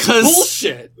 Because that's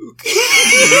bullshit.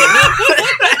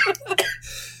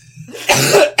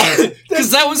 Because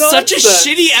that was such a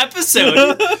shitty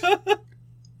episode.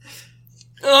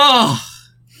 Oh,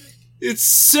 it's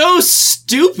so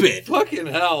stupid. Fucking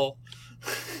hell.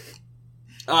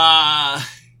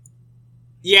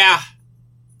 Yeah.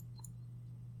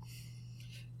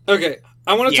 Okay,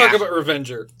 I want to talk about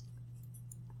Revenger.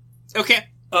 Okay.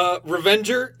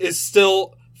 Revenger is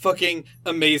still fucking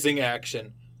amazing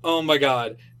action. Oh my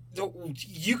god.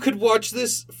 You could watch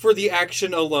this for the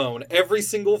action alone. Every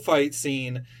single fight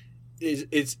scene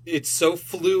it's so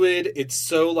fluid, it's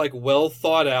so like well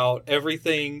thought out.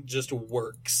 Everything just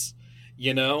works.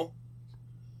 You know?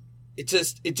 It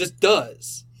just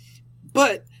does.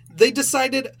 But they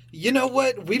decided, you know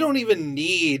what? We don't even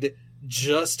need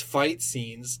just fight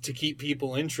scenes to keep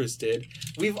people interested.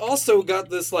 We've also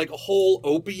got this like whole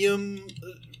opium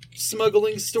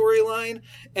smuggling storyline,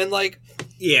 and like,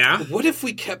 yeah, what if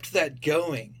we kept that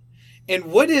going? And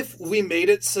what if we made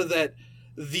it so that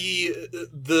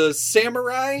the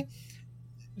samurai,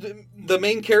 the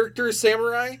main character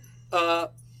samurai,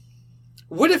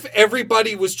 what if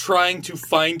everybody was trying to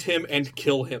find him and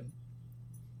kill him?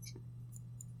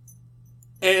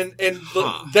 And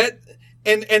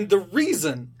the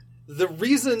reason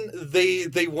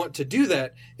they want to do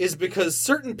that is because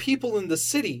certain people in the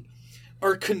city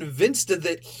are convinced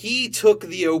that he took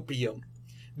the opium,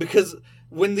 because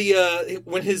when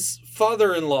his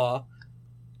father-in-law,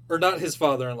 or not his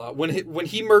father-in-law, when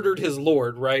he murdered his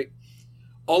lord, right?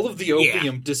 All of the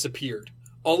opium disappeared.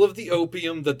 All of the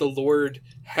opium that the lord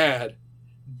had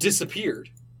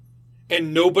disappeared,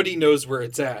 and nobody knows where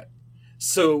it's at.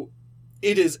 So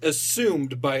it is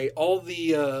assumed by all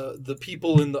the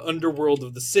people in the underworld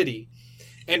of the city,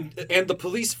 and the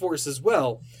police force as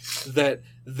well, that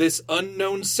this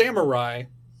unknown samurai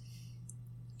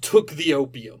took the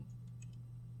opium.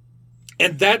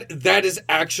 And that is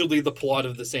actually the plot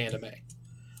of this anime.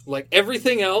 Like,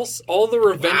 everything else, all the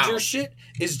Revenger shit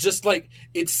is just like,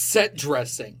 it's set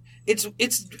dressing.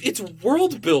 It's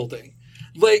world building.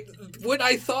 Like, what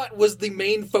I thought was the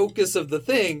main focus of the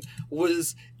thing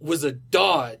was a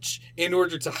dodge in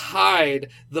order to hide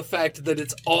the fact that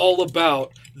it's all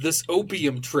about this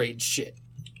opium trade shit.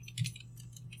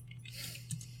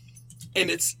 And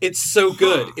it's so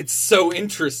good. It's so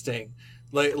interesting.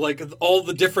 Like all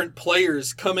the different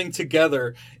players coming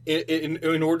together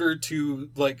in order to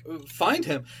like find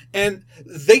him. And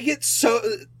they get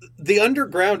the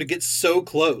underground gets so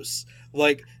close.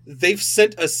 Like, they've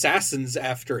sent assassins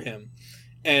after him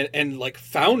and like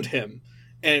found him.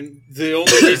 And the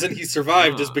only reason he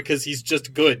survived is because he's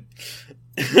just good.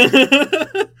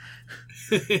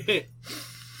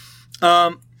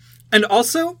 And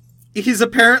also, he's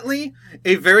apparently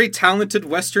a very talented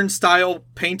Western style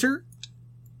painter.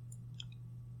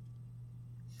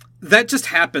 That just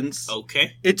happens.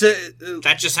 Okay.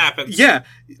 That just happens. Yeah.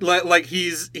 Like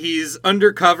he's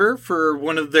undercover for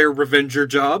one of their Revenger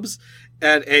jobs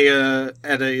at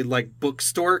a like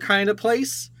bookstore kind of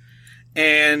place,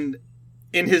 and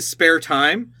in his spare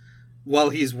time,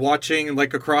 while he's watching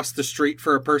like across the street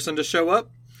for a person to show up,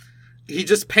 he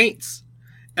just paints.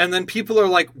 And then people are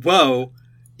like, "Whoa,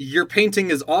 your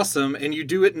painting is awesome, and you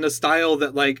do it in a style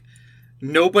that like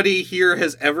nobody here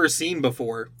has ever seen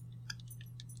before."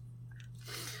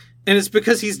 And it's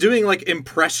because he's doing, like,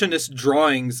 impressionist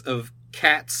drawings of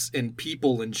cats and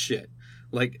people and shit.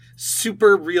 Like,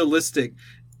 super realistic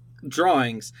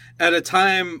drawings. At a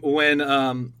time when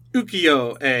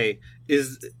ukiyo-e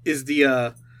is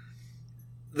the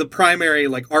primary,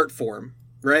 like, art form,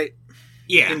 right?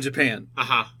 Yeah. In Japan.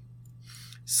 Uh-huh.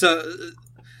 So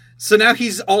now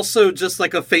he's also just,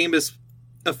 like, a famous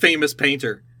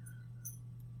painter.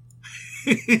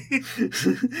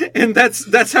 And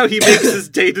that's how he makes his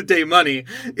day-to-day money,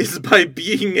 is by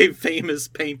being a famous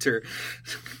painter.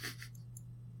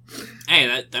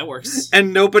 Hey, that works.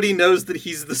 And nobody knows that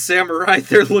he's the samurai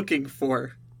they're looking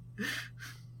for.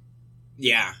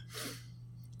 Yeah.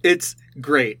 It's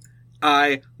great.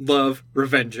 I love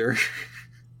Revenger.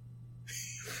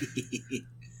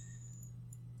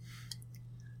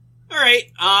 All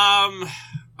right.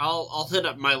 I'll hit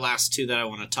up my last two that I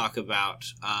want to talk about,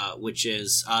 which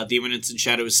is The Eminence in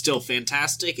Shadow is still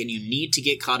fantastic, and you need to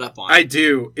get caught up on it. I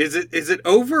do. Is it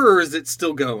over, or is it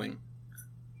still going?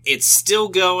 It's still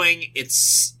going.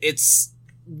 It's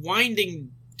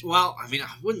winding. Well, I mean,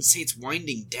 I wouldn't say it's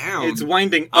winding down. It's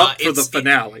winding up for the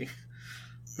finale.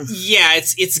 Yeah,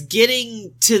 it's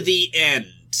getting to the end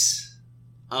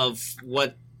of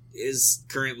what is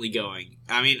currently going.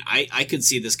 I mean, I could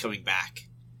see this coming back.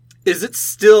 Is it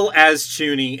still as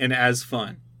chuny and as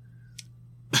fun?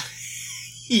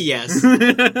 Yes.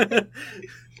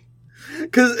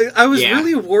 Because I was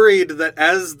really worried that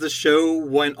as the show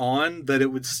went on, that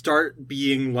it would start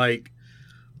being, like,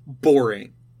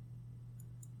 boring.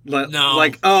 No.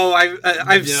 Like, oh,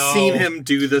 I've seen him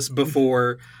do this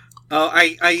before. Oh,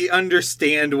 I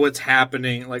understand what's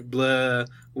happening. Like, blah,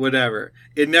 whatever.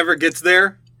 It never gets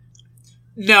there?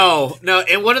 No.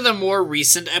 In one of the more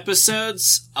recent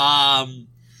episodes,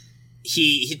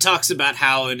 he talks about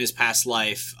how in his past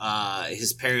life,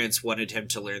 his parents wanted him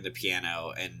to learn the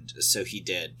piano, and so he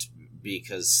did,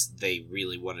 because they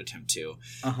really wanted him to.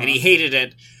 Uh-huh. And he hated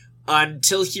it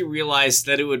until he realized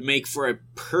that it would make for a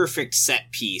perfect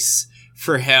set piece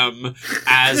for him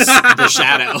as the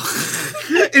Shadow.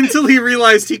 Until he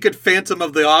realized he could Phantom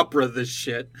of the Opera this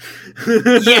shit.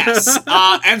 Yes.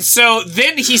 And so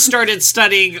then he started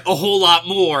studying a whole lot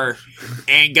more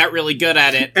and got really good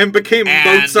at it. And became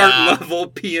Mozart-level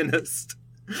pianist.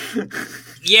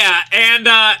 Yeah,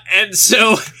 and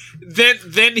so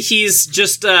then he's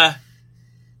just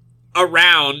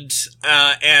around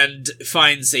and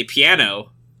finds a piano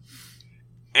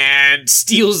and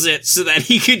steals it so that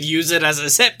he could use it as a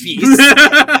set piece. And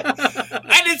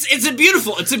it's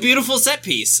a beautiful set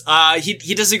piece.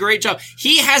 He does a great job.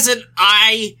 He has an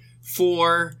eye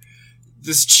for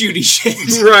this chuny shit.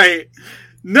 Right.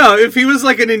 No, if he was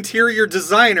like an interior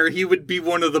designer, he would be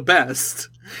one of the best.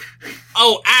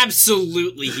 Oh,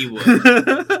 absolutely he would.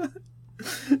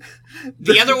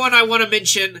 The other one I want to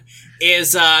mention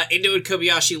is Endo and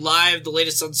Kobayashi Live, the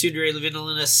latest on Tsundere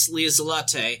Villainous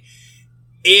Liazalate,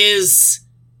 is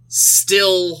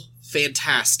still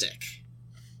fantastic.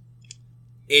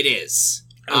 It is.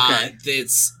 Okay.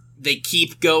 They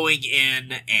keep going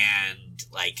in and,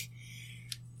 like,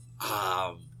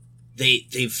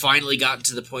 they've finally gotten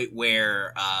to the point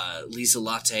where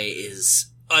Liazalate is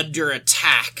under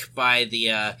attack by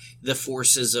the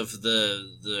forces of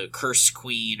the Cursed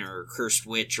Queen or Cursed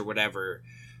Witch or whatever,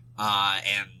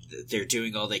 and they're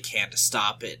doing all they can to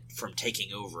stop it from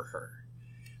taking over her.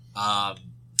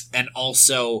 And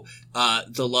also,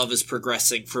 the love is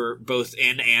progressing for both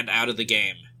in and out of the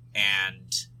game,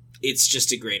 and it's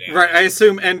just a great anime. Right, I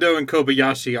assume Endo and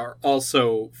Kobayashi are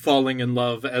also falling in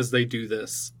love as they do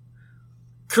this.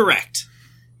 Correct.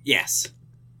 Yes.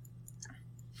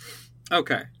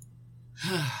 Okay.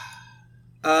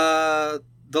 The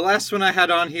last one I had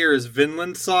on here is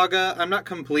Vinland Saga. I'm not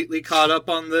completely caught up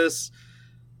on this,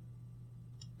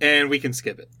 and we can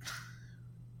skip it.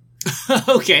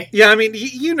 Okay. Yeah, I mean,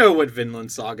 you know what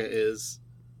Vinland Saga is.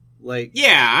 Like,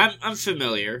 yeah, I'm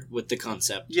familiar with the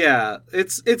concept. Yeah,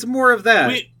 it's more of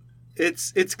that.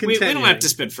 It's continuing. We don't have to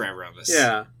spend forever on this.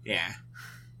 Yeah. Yeah.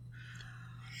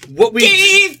 What we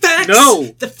game facts. No.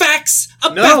 The facts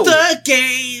about the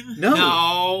game.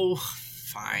 No.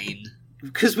 Fine.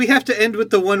 Because we have to end with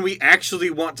the one we actually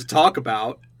want to talk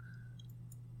about.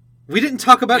 We didn't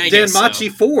talk about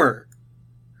Danmachi 4.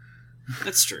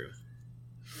 That's true.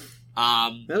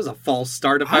 That was a false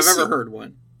start if I've ever heard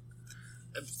one.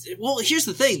 Well, here's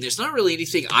the thing. There's not really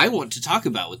anything I want to talk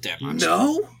about with Danmachi.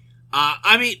 No?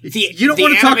 I mean, you don't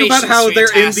want to talk about how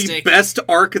they're in the best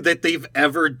arc that they've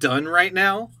ever done right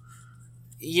now?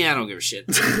 Yeah, I don't give a shit.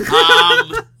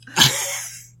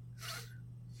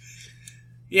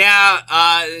 Yeah,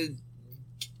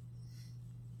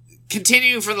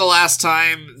 continuing from the last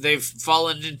time, they've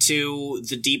fallen into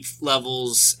the deep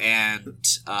levels, and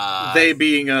they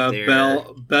being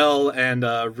Bell and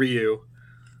Ryu.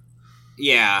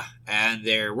 Yeah, and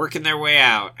they're working their way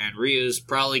out, and Ryu's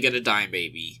probably gonna die,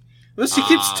 maybe. Well, she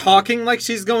keeps talking like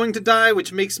she's going to die,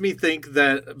 which makes me think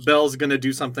that Belle's gonna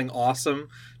do something awesome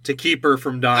to keep her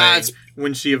from dying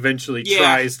when she eventually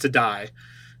tries to die.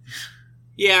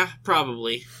 Yeah,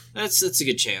 probably. That's a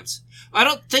good chance. I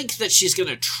don't think that she's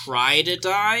gonna try to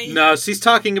die. No, she's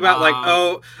talking about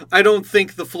I don't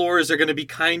think the floors are going to be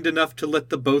kind enough to let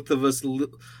the both of us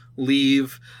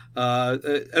leave.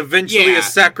 Eventually, a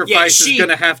sacrifice is going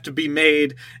to have to be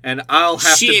made, and I'll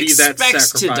have to be that sacrifice. She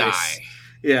expects to die.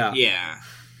 Yeah. Yeah.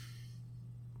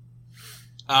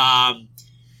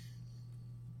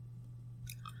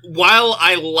 While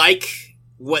I like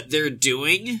what they're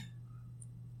doing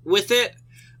with it,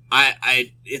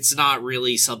 it's not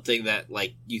really something that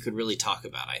like you could really talk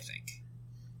about. I think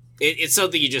it's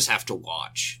something you just have to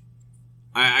watch.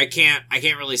 I can't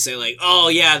really say like, oh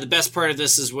yeah, the best part of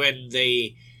this is when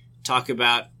they talk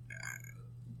about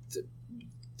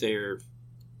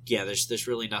there's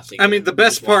really nothing. I mean, the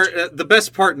best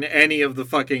part in any of the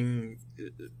fucking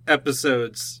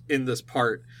episodes in this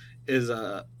part is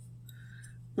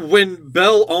when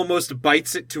Belle almost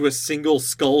bites it to a single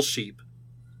skull sheep.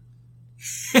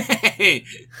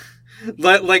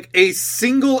 Like a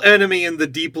single enemy in the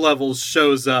deep levels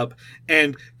shows up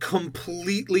and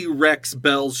completely wrecks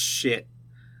Belle's shit.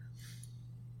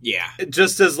 Yeah.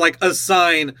 Just as like a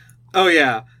sign, oh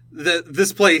yeah,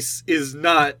 this place is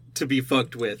not to be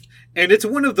fucked with. And it's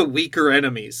one of the weaker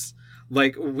enemies.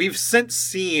 Like, we've since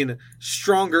seen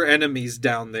stronger enemies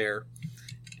down there.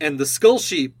 And the skull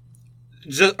sheep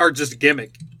are just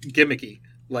gimmicky.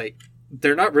 Like,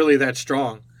 they're not really that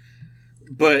strong.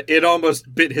 But it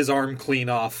almost bit his arm clean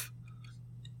off.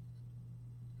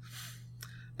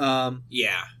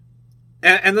 Yeah.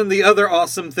 And then the other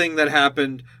awesome thing that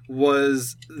happened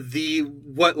was the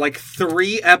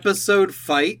 3-episode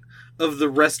fight of the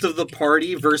rest of the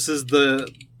party versus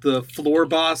the floor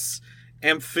boss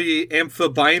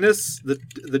Amphibinus,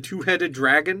 the two-headed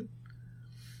dragon.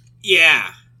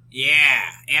 Yeah.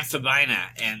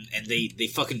 Amphibina, and they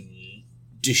fucking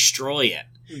destroy it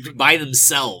by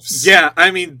themselves. Yeah,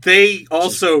 I mean, they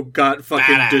also got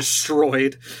fucking badass.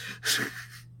 Destroyed.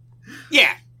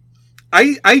 Yeah.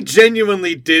 I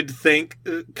genuinely did think,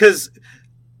 because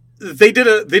they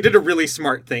did a really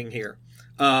smart thing here.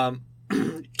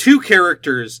 Two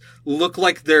characters look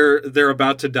like they're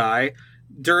about to die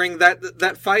during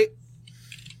that fight.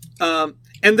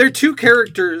 And they're two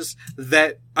characters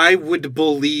that I would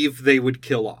believe they would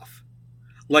kill off.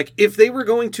 Like, if they were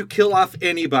going to kill off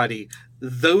anybody,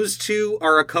 those two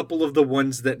are a couple of the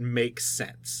ones that make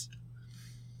sense.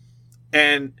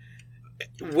 And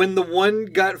when the one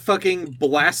got fucking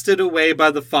blasted away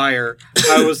by the fire,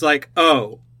 I was like,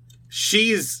 oh,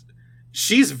 she's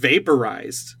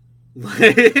vaporized.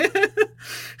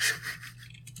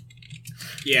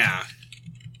 Yeah.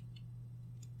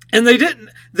 And they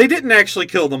didn't actually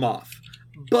kill them off,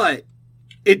 but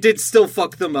it did still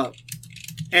fuck them up.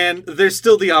 And there's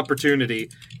still the opportunity,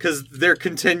 because they're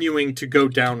continuing to go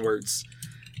downwards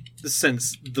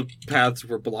since the paths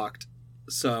were blocked.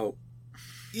 So,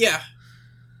 yeah.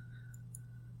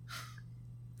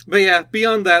 But yeah,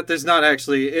 beyond that, there's not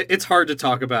actually... It's hard to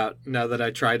talk about now that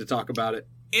I try to talk about it.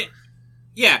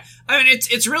 Yeah, I mean,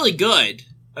 it's really good.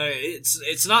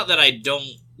 It's not that I don't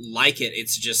like it.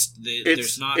 It's just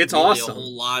there's not really awesome.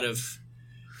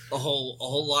 a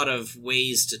whole lot of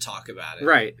ways to talk about it.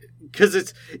 Right,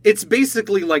 because it's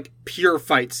basically like pure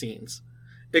fight scenes,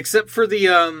 except for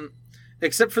the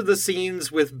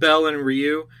scenes with Belle and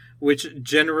Ryu, which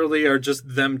generally are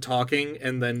just them talking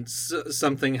and then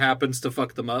something happens to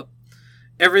fuck them up.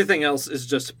 Everything else is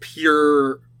just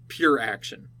pure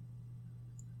action.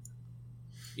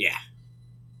 Yeah.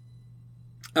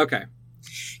 Okay.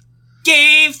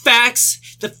 Game facts.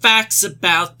 The facts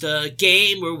about the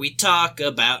game where we talk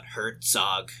about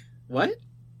Herzog. What?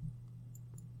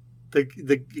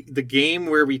 The game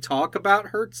where we talk about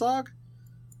Herzog?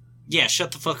 Yeah,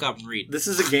 shut the fuck up and read. This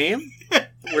is a game?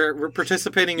 We're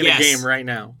participating in a game right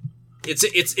now.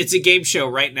 It's a game show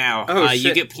right now. Oh, shit.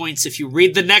 You get points if you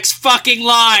read the next fucking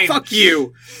line. Fuck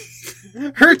you.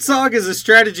 Herzog is a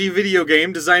strategy video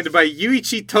game designed by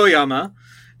Yuichi Toyama,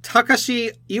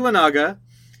 Takashi Iwanaga,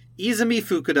 Izumi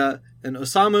Fukuda, and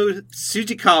Osamu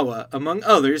Tsujikawa, among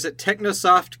others, at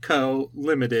Technosoft Co.,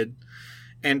 Limited,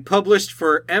 and published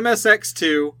for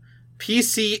MSX2,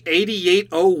 PC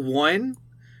 8801,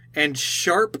 and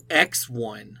Sharp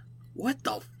X1. What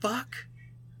the fuck?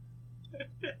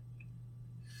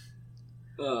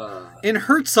 In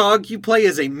Herzog, you play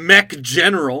as a mech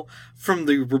general from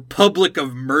the Republic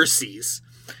of Mercies,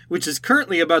 which is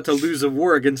currently about to lose a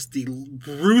war against the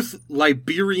Ruth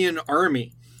Liberian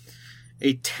Army,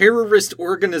 a terrorist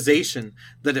organization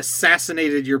that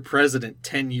assassinated your president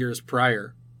 10 years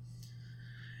prior.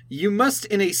 You must,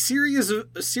 in a series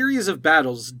of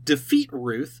battles, defeat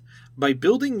Ruth by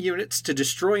building units to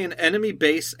destroy an enemy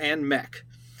base and mech,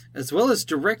 as well as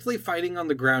directly fighting on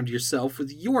the ground yourself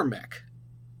with your mech.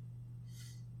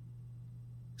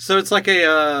 So it's like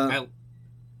a...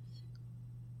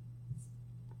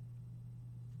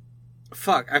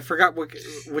 Fuck, I forgot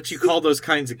what you call those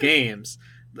kinds of games.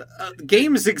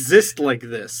 Games exist like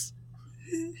this.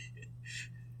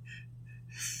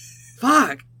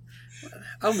 Fuck.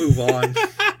 I'll move on.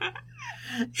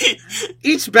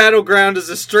 Each battleground is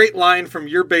a straight line from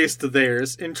your base to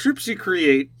theirs, and troops you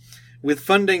create, with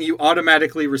funding you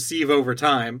automatically receive over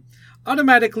time,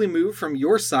 automatically move from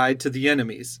your side to the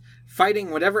enemy's, fighting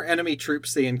whatever enemy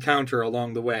troops they encounter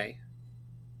along the way.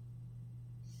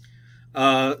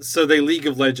 So they League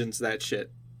of Legends that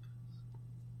shit.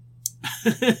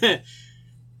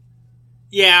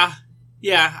 Yeah.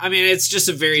 I mean, it's just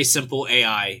a very simple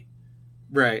AI.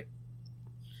 Right.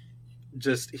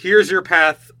 Just, here's your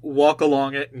path, walk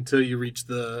along it until you reach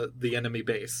the enemy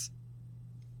base.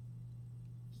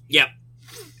 Yep.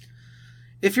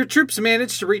 If your troops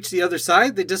manage to reach the other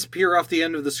side, they disappear off the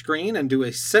end of the screen and do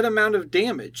a set amount of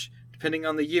damage, depending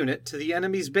on the unit, to the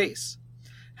enemy's base.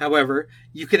 However,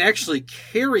 you can actually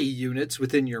carry units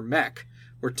within your mech,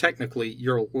 or technically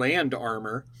your land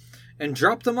armor, and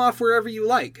drop them off wherever you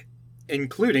like,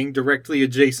 including directly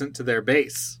adjacent to their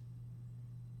base.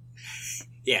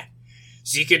 Yeah.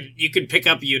 So you could pick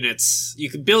up units, you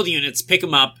could build units, pick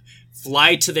them up,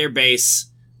 fly to their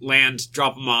base, land,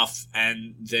 drop them off,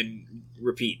 and then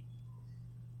repeat.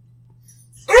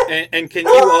 And can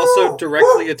you also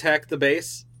directly attack the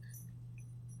base?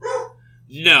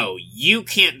 No, you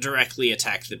can't directly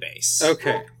attack the base.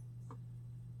 Okay.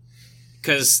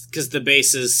 Because the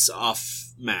base is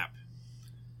off map.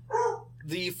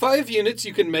 The 5 units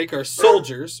you can make are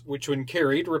soldiers, which when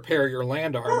carried repair your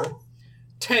land armor.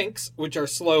 Tanks, which are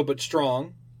slow but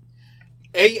strong.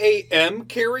 AAM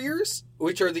carriers,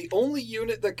 which are the only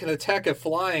unit that can attack a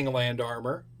flying land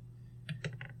armor.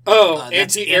 Oh,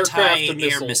 anti-aircraft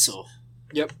anti-air missile.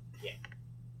 Yep.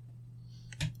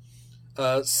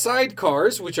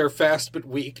 Sidecars, which are fast but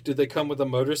weak. Do they come with a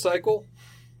motorcycle?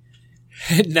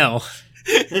 No.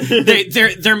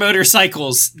 They're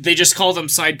motorcycles. They just call them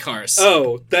sidecars.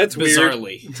 Oh, that's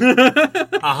bizarrely. Weird.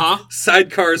 Uh-huh.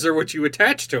 Sidecars are what you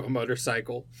attach to a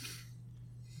motorcycle.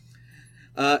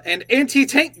 And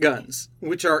anti-tank guns,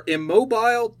 which are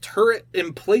immobile turret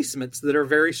emplacements that are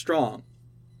very strong.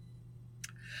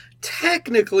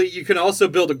 Technically, you can also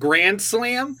build a Grand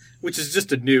Slam, which is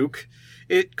just a nuke.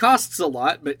 It costs a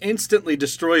lot, but instantly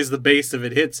destroys the base if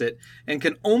it hits it, and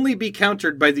can only be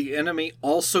countered by the enemy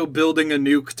also building a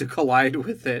nuke to collide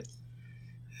with it.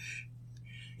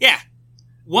 Yeah.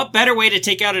 What better way to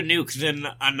take out a nuke than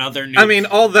another nuke? I mean,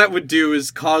 all that would do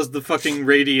is cause the fucking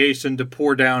radiation to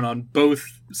pour down on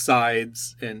both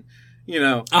sides and,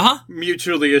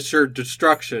 mutually assured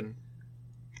destruction.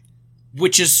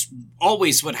 Which is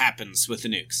always what happens with the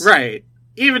nukes. Right.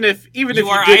 Even if you did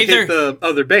hit the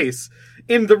other base,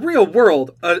 in the real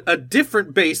world, a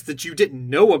different base that you didn't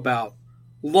know about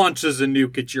launches a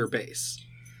nuke at your base.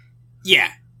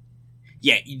 Yeah.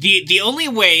 Yeah, the only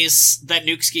ways that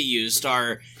nukes get used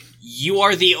are you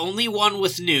are the only one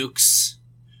with nukes,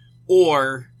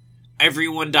 or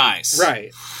everyone dies.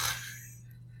 Right.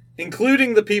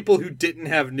 Including the people who didn't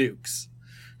have nukes.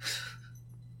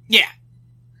 Yeah.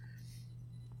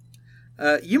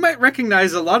 You might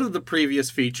recognize a lot of the previous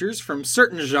features from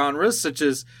certain genres, such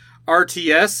as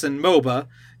RTS and MOBA,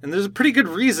 and there's a pretty good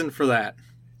reason for that.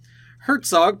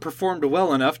 Herzog performed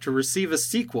well enough to receive a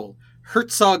sequel,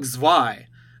 Herzog Zwei,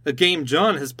 a game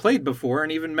John has played before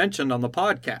and even mentioned on the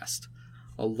podcast.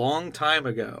 A long time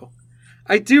ago.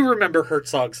 I do remember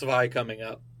Herzog Zwei coming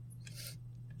up.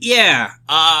 Yeah,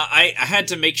 I had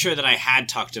to make sure that I had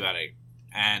talked about it,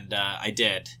 and I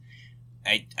did.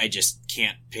 I just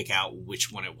can't pick out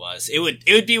which one it was. It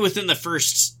would be within the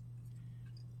first...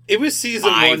 It was season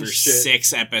 5 or shit.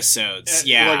 6 episodes,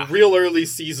 yeah. Like real early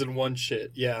season 1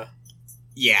 shit, yeah.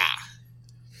 Yeah.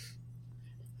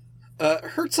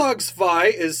 Herzog Zwei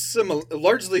is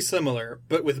largely similar,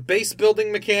 but with base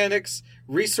building mechanics,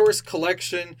 resource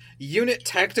collection, unit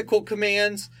tactical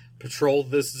commands, patrol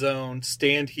this zone,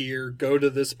 stand here, go to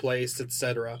this place,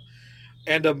 etc.,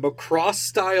 and a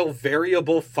Macross-style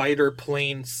variable fighter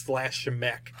plane /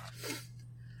 mech.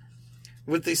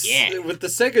 With the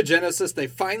Sega Genesis, they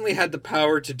finally had the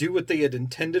power to do what they had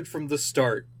intended from the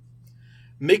start.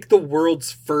 Make the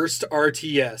world's first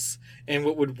RTS, and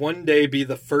what would one day be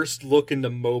the first look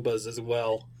into MOBAs as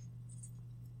well.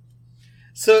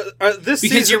 So, this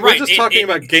because season, we're just talking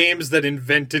about games that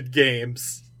invented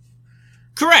games.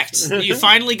 Correct. You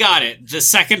finally got it. The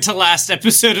second to last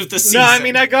episode of the season. No, I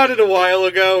mean, I got it a while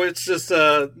ago. It's just,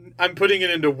 I'm putting it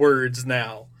into words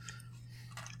now.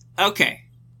 Okay.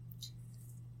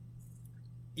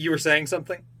 You were saying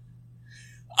something?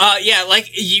 Yeah, like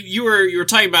you were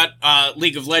talking about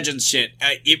League of Legends shit.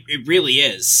 It really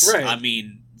is. Right. I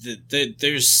mean,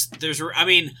 there's I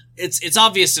mean, it's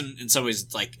obvious in some ways.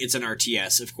 It's like it's an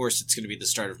RTS. Of course, it's going to be the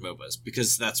start of MOBAs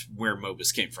because that's where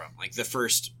MOBAs came from. Like the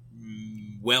first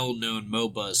well-known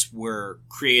MOBAs were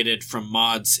created from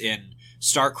mods in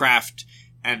StarCraft,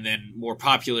 and then more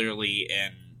popularly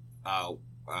in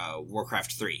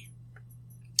Warcraft 3.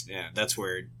 Yeah, that's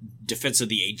where Defense of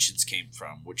the Ancients came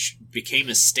from, which became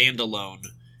a standalone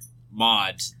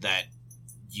mod that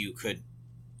you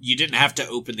didn't have to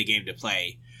open the game to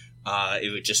play.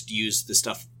 It would just use the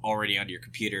stuff already on your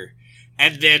computer.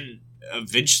 And then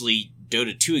eventually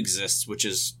Dota 2 exists, which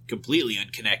is completely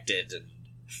unconnected.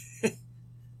 And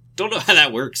don't know how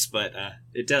that works, but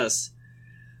it does.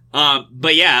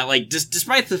 But yeah, like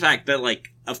despite the fact that, like,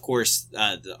 of course,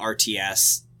 the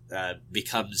RTS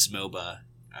becomes MOBA,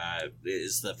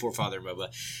 is the forefather MOBA.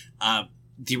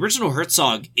 The original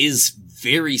Herzog is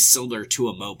very similar to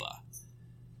a MOBA.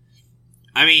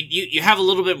 I mean, you have a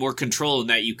little bit more control in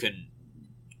that you can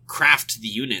craft the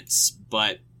units,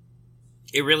 but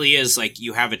it really is like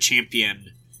you have a champion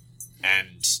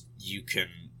and you can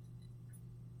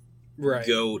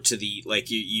go to the, like,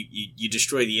 you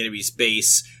destroy the enemy's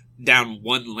base down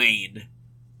one lane.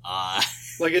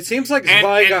 Like, it seems like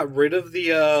Zwei got rid of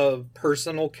the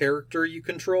personal character you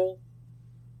control.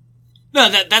 No,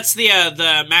 that's the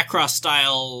Macross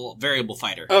style variable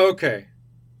fighter. Oh, okay.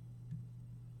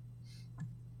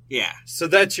 Yeah. So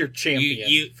that's your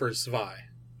champion for Zwei.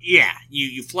 Yeah,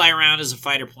 you fly around as a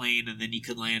fighter plane, and then you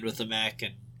can land with a mech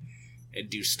and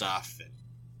do stuff. And,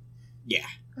 yeah.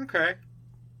 Okay.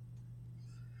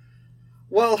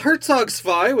 While Herzog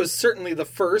Zwei was certainly the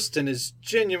first and is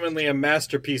genuinely a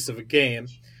masterpiece of a game,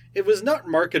 it was not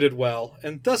marketed well,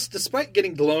 and thus, despite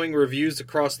getting glowing reviews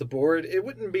across the board, it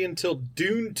wouldn't be until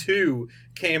Dune 2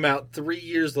 came out 3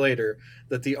 years later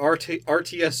that the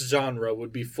RTS genre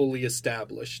would be fully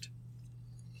established.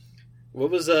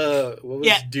 What was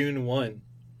Dune 1?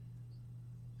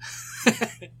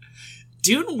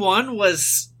 Dune 1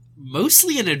 was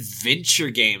mostly an adventure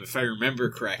game, if I remember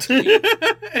correctly.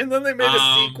 And then they made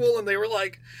a sequel, and they were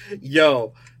like,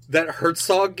 yo, that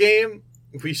Herzog game,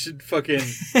 we should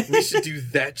do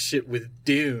that shit with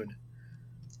Dune.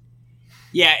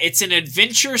 Yeah, it's an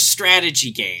adventure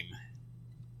strategy game.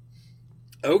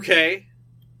 Okay.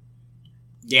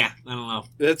 Yeah, I don't know.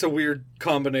 That's a weird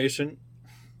combination.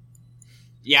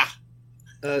 Yeah.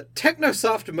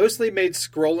 Technosoft mostly made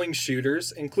scrolling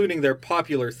shooters, including their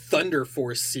popular Thunder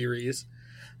Force series,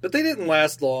 but they didn't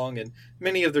last long, and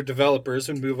many of their developers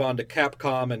would move on to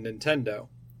Capcom and Nintendo.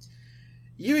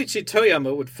 Yuichi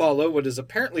Toyama would follow what is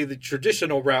apparently the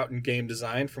traditional route in game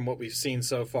design from what we've seen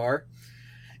so far,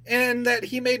 and that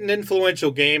he made an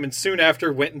influential game and soon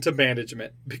after went into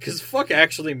management, because fuck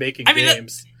actually making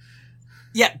games.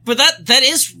 But that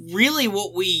is really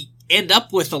what we end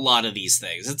up with a lot of these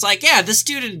things. It's like, yeah, this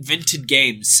dude invented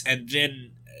games, and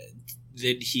then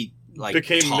he like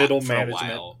became middle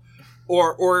management,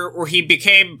 or he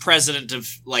became president of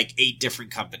like 8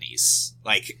 different companies,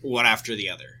 like one after the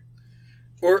other,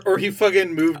 or he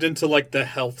fucking moved into like the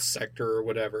health sector or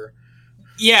whatever.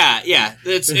 Yeah.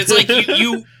 It's like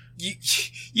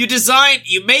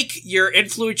you make your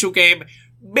influential game.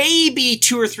 Maybe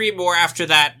 2 or 3 more after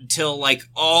that until like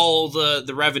all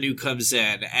the revenue comes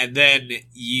in, and then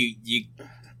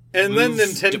and then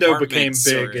Nintendo became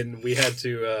big, and we had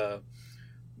to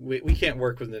we can't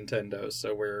work with Nintendo,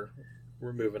 so we're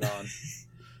moving on.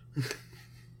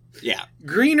 Yeah,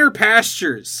 greener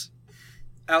pastures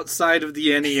outside of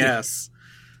the NES.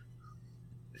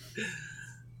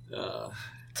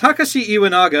 Takashi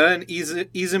Iwanaga and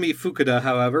Izumi Fukuda,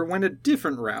 however, went a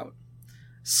different route.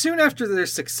 Soon after their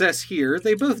success here,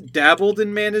 they both dabbled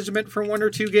in management for 1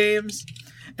 or 2 games,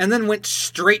 and then went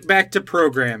straight back to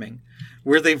programming,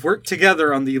 where they've worked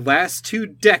together on the last 2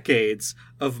 decades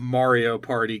of Mario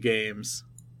Party games.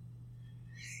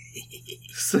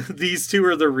 So these two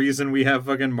are the reason we have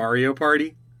fucking Mario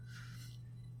Party?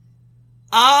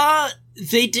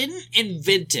 They didn't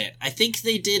invent it. I think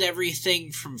they did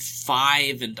everything from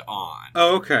 5 and on.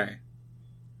 Oh, okay.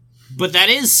 But that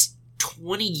is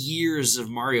 20 years of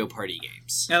Mario Party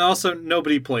games. And also,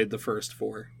 nobody played the first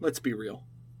 4. Let's be real.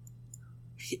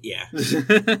 Yeah.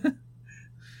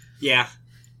 Yeah.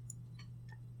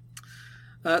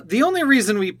 The only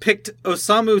reason we picked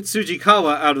Osamu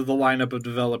Tsujikawa out of the lineup of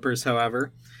developers,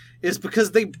 however, is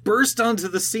because they burst onto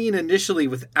the scene initially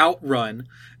with Outrun,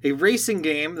 a racing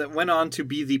game that went on to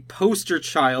be the poster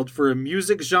child for a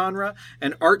music genre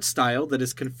and art style that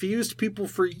has confused people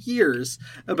for years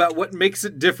about what makes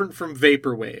it different from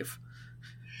Vaporwave.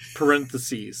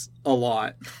 Parentheses, a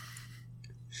lot.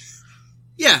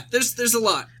 Yeah, there's a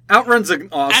lot. Outrun's an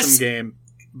awesome game,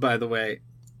 by the way.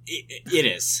 It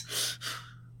is.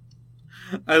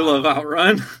 I love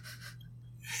Outrun.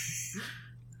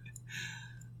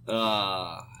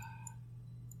 Well,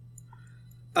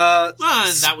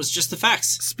 that was just the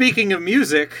facts. Speaking of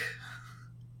music...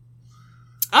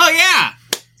 Oh, yeah!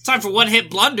 It's time for One Hit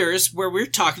Blunders, where we're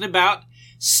talking about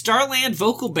Starland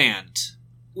Vocal Band.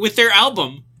 With their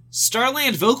album,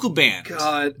 Starland Vocal Band.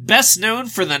 God. Best known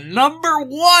for the number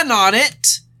 1 on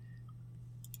it,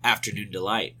 Afternoon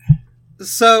Delight.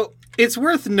 So, it's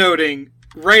worth noting,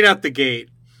 right out the gate,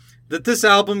 that this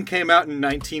album came out in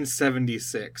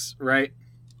 1976, right?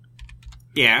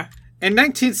 Yeah. And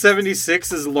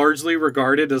 1976 is largely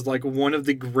regarded as, like, one of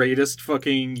the greatest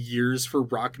fucking years for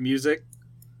rock music.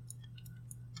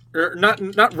 Or,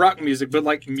 not rock music, but,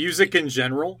 like, music in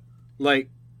general. Like...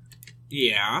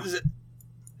 Yeah.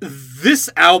 This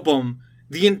album,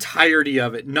 the entirety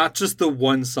of it, not just the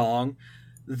one song,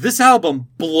 this album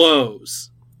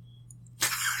blows.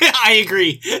 I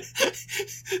agree.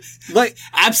 Like,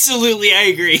 absolutely, I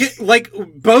agree. Like,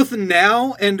 both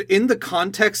now and in the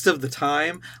context of the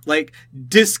time, like,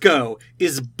 disco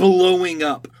is blowing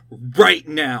up right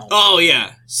now. Oh,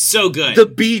 yeah. So good. The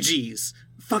Bee Gees,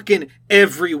 fucking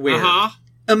everywhere.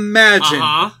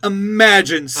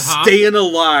 Imagine Staying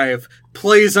Alive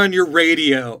plays on your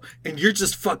radio and you're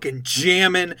just fucking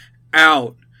jamming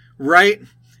out, right?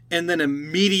 And then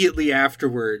immediately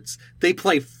afterwards, they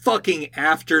play fucking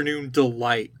Afternoon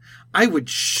Delight. I would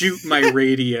shoot my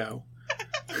radio.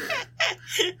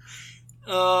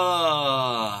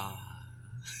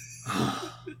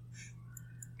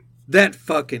 That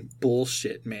fucking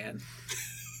bullshit, man.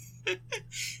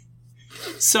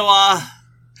 So,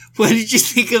 what did you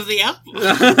think of the album?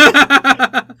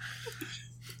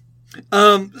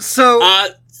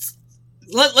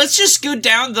 Let's just go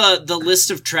down the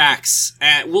list of tracks.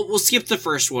 We'll skip the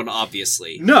first one,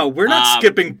 obviously. No, we're not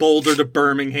skipping Boulder to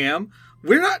Birmingham.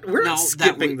 We're not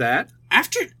skipping that.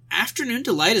 Afternoon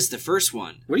Delight is the first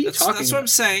one. What are you talking about? That's what I'm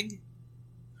saying.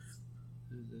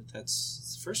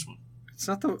 That's the first one. It's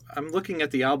not the... I'm looking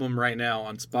at the album right now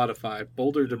on Spotify.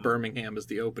 Boulder to Birmingham is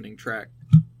the opening track.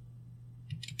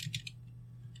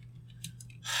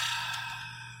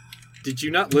 Did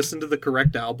you not listen to the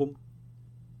correct album?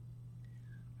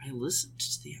 I listened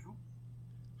to the album.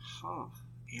 Huh.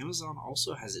 Amazon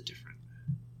also has it different.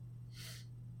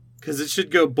 Because it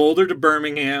should go Boulder to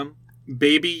Birmingham,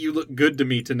 Baby You Look Good to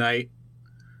Me Tonight,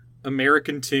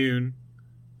 American Tune,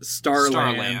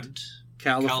 Starland,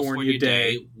 California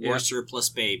Day, War Surplus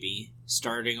Baby,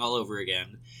 Starting All Over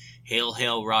Again, Hail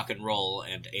Hail Rock and Roll,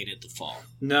 and Ain't It the Fall.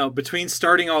 No, between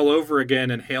Starting All Over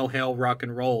Again and Hail Hail Rock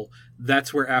and Roll,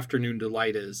 that's where Afternoon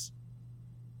Delight is.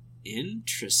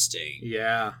 Interesting.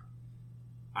 Yeah.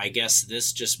 I guess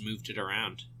this just moved it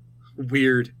around.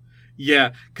 Weird.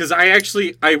 Yeah, because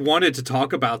I wanted to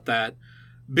talk about that,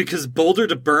 because Boulder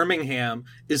to Birmingham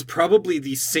is probably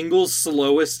the single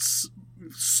slowest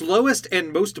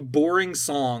and most boring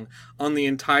song on the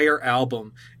entire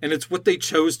album, and it's what they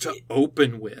chose to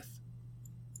open with.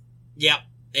 Yep,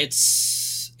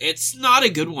 it's not a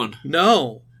good one.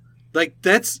 No, like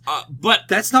that's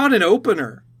not an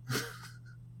opener.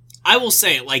 I will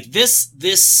say, like, this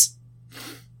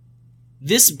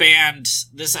band,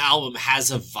 this album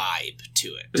has a vibe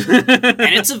to it,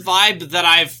 and it's a vibe that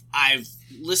I've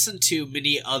listened to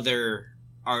many other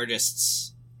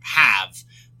artists have.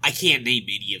 I can't name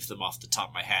any of them off the top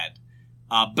of my head,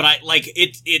 but I like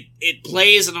it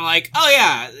plays, and I'm like, oh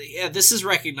yeah, this is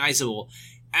recognizable.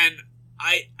 And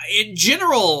in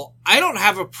general, I don't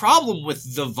have a problem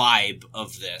with the vibe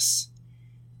of this.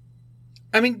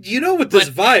 I mean, you know what this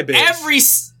vibe is.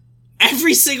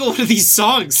 Every single one of these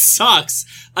songs sucks,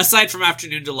 aside from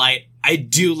Afternoon Delight. I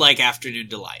do like Afternoon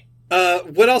Delight.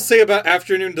 What I'll say about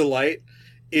Afternoon Delight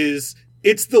is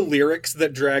it's the lyrics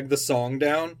that drag the song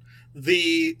down.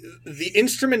 The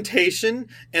instrumentation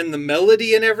and the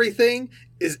melody and everything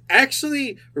is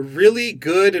actually really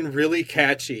good and really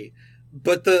catchy,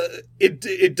 but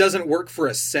it doesn't work for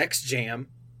a sex jam,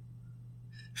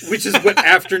 which is what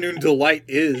Afternoon Delight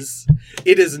is.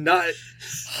 It is not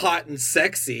hot and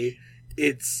sexy.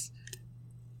 It's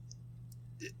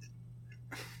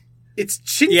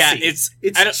chintzy. Yeah, it's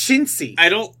chintzy. I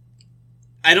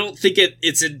don't think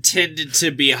it's intended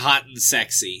to be hot and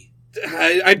sexy.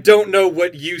 I don't know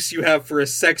what use you have for a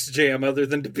sex jam other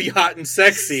than to be hot and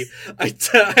sexy. I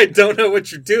don't know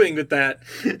what you're doing with that.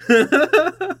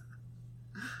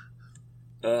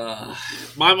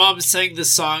 My mom sang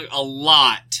this song a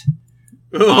lot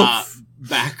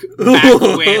back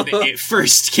when it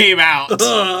first came out,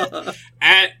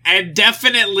 and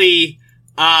definitely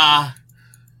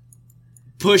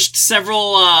pushed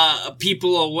several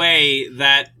people away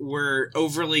that were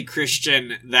overly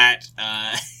Christian. That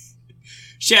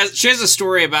she has a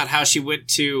story about how she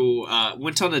went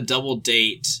on a double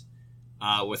date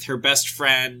with her best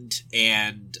friend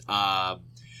and a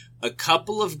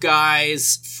couple of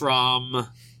guys from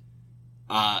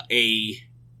I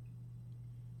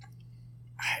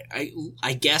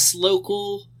guess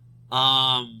local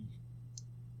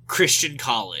Christian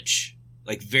college,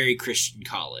 like very Christian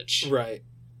college, right?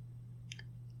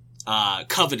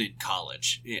 Covenant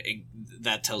College.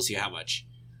 That tells you how much.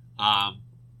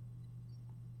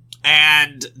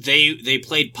 And they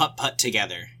played putt-putt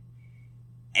together,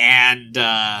 and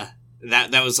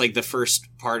that was like the first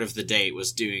part of the date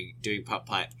was doing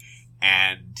putt-putt,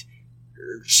 and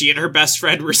she and her best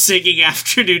friend were singing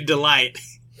Afternoon Delight,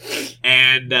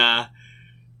 and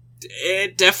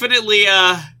it definitely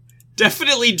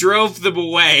drove them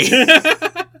away.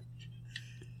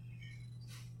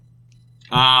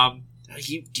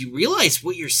 Do you realize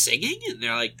what you're singing? And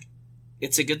they're like,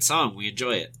 it's a good song, we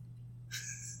enjoy it.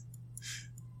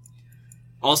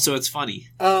 Also, it's funny.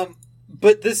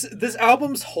 But this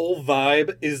album's whole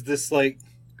vibe is this, like,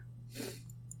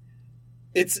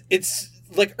 it's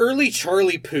like early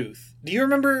Charlie Puth. Do you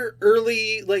remember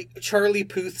early, like, Charlie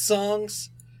Puth songs?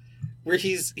 Where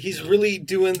he's really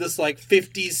doing this, like,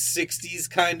 50s, 60s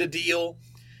kind of deal.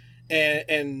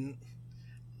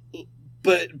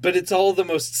 But it's all the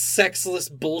most sexless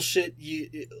bullshit.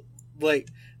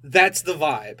 That's the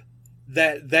vibe.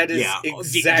 That is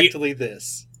exactly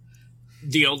this.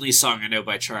 The only song I know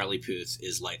by Charlie Puth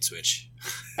is Light Switch.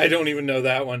 I don't even know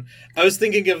that one. I was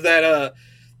thinking of that,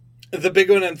 the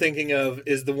big one I'm thinking of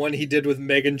is the one he did with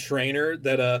Meghan Trainor,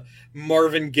 that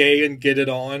Marvin Gaye and Get It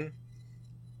On.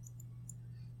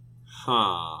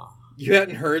 Huh. You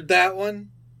hadn't heard that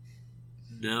one?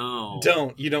 No.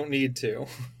 Don't. You don't need to.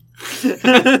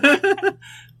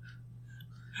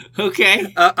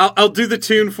 Okay. I'll do the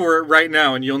tune for it right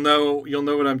now, and you'll know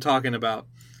what I'm talking about.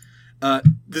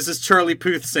 This is Charlie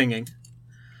Puth singing.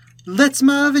 Let's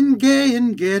Marvin Gaye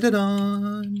and get it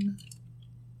on.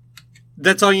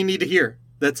 That's all you need to hear.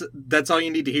 That's all you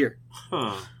need to hear.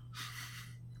 Huh.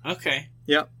 Okay.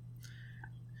 Yep.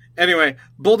 Anyway,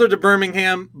 Boulder to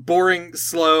Birmingham, boring,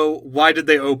 slow. Why did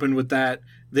they open with that?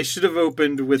 They should have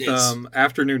opened with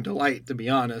Afternoon Delight, to be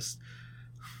honest.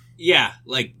 Yeah,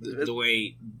 like the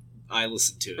way I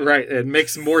listen to it. Right, it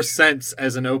makes more sense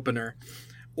as an opener.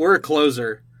 Or a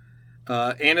closer.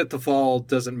 And at the Fall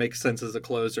doesn't make sense as a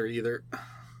closer either.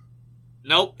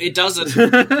 Nope, it doesn't.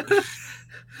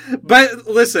 But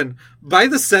listen, by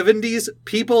the 70s,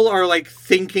 people are like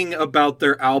thinking about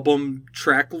their album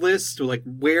track list, or like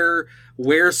where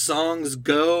songs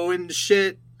go and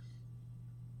shit.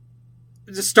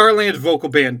 The Starland vocal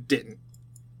band didn't.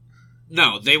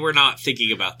 No, they were not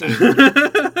thinking about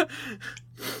that.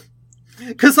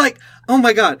 Because, like, oh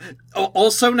my god.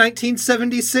 Also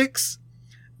 1976,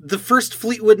 the first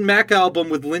Fleetwood Mac album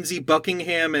with Lindsey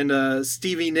Buckingham and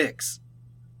Stevie Nicks.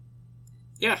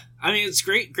 Yeah, I mean, it's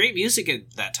great music in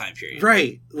that time period.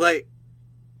 Right, like,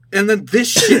 and then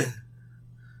this shit.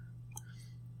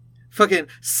 Fucking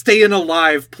Stayin'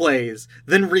 Alive plays,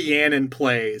 then Rhiannon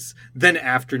plays, then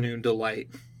Afternoon Delight.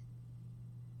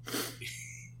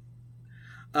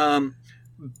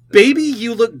 Baby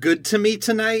You Look Good to Me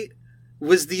Tonight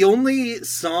was the only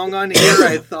song on here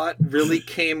I thought really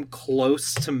came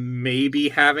close to maybe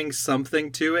having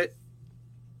something to it.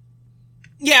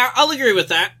 Yeah, I'll agree with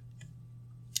that.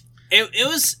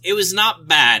 It was not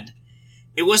bad.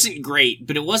 It wasn't great,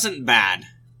 but it wasn't bad.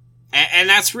 And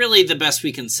that's really the best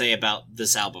we can say about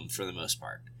this album for the most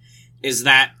part. Is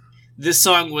that this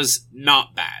song was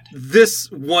not bad.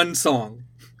 This one song.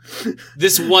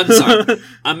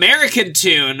 American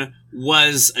Tune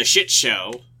was a shit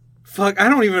show. Fuck, I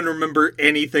don't even remember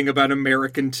anything about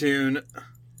American Tune.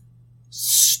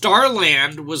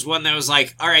 Starland was one that was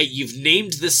like, alright, you've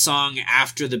named this song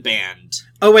after the band.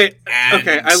 Oh, wait.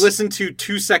 Okay, I listened to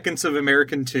 2 seconds of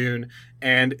American Tune,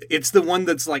 and it's the one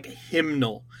that's like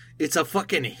hymnal. It's a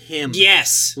fucking hymn.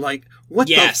 Yes. Like, what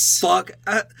the fuck?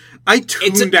 I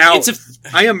tuned out.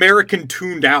 I American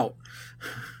tuned out.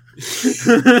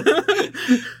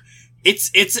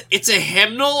 It's a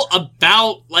hymnal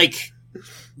about, like,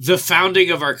 the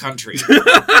founding of our country.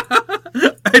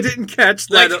 I didn't catch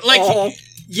that at all.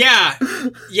 Yeah.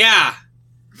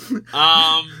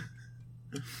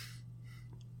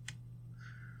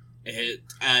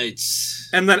 It's...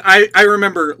 And then I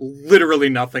remember literally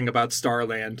nothing about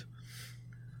Starland.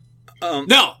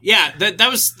 No, yeah, that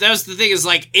was the thing, is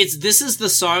like, this is the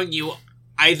song you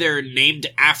either named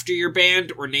after your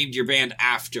band or named your band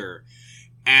after.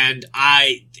 And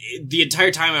the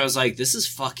entire time I was like, this is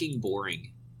fucking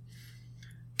boring.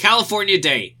 California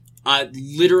Day.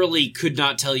 Literally could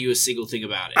not tell you a single thing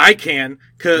about it. I can,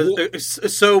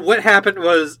 so what happened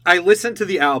was I listened to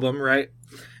the album, right?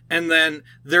 And then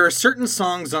there are certain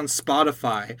songs on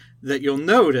Spotify that you'll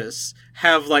notice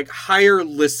have like higher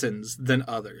listens than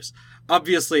others.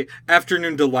 Obviously,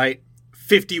 Afternoon Delight,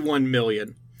 51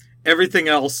 million. Everything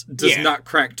else does not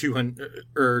crack 200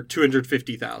 or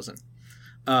 250,000.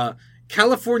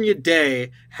 California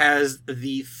Day has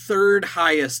the third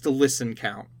highest listen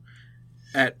count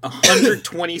at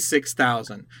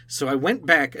 126,000. So I went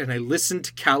back and I listened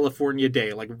to California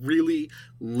Day, like really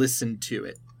listened to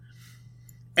it.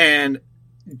 And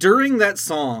during that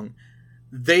song,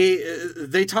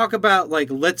 they talk about like,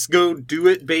 let's go do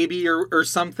it, baby, or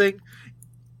something.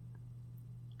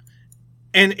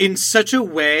 And in such a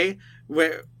way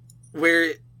where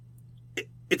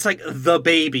it's like the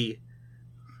baby.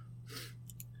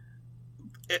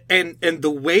 And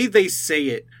the way they say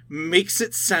it makes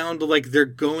it sound like they're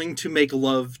going to make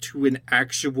love to an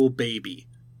actual baby.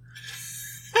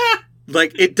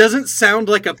 Like, it doesn't sound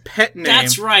like a pet name.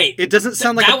 That's right. It doesn't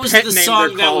sound like a pet name they're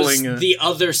calling. That was the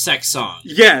other sex song.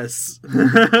 Yes.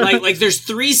 like there's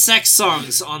 3 sex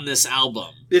songs on this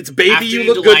album. It's Baby Afternoon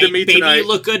You Look Delight, Good to Me Tonight. Baby You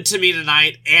Look Good to Me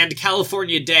Tonight, and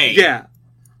California Day. Yeah.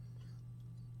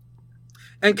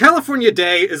 And California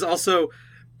Day is also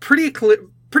pretty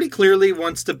clearly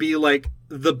wants to be like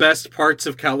the best parts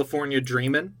of California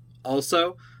Dreamin'.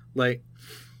 Also, like,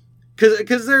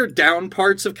 because there are down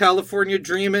parts of California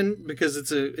Dreamin', because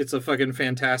it's a fucking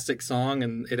fantastic song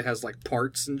and it has like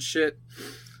parts and shit.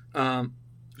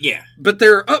 Yeah. But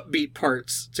there are upbeat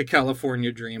parts to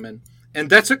California Dreamin',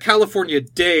 and that's what California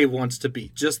Day wants to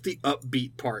be, just the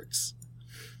upbeat parts.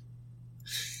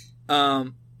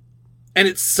 And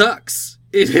it sucks.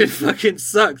 It fucking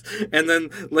sucks. And then,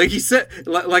 like you said,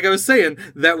 like I was saying,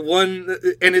 that one,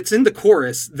 and it's in the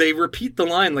chorus, they repeat the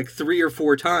line like 3 or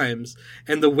 4 times,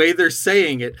 and the way they're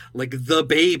saying it, like the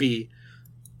baby,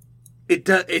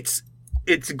 it's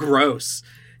gross.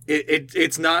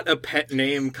 It's not a pet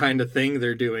name kind of thing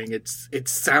they're doing. It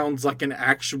sounds like an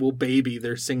actual baby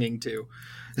they're singing to.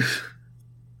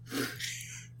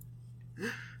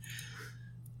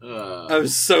 I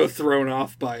was so thrown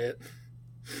off by it.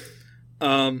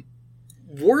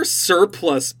 War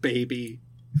Surplus Baby.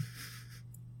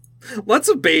 Lots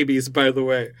of babies, by the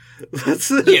way.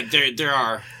 There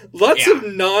are. Lots of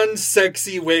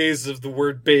non-sexy ways of the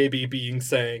word baby being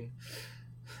sang.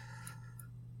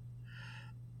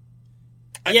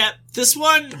 This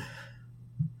one...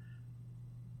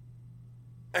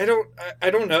 I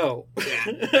don't know.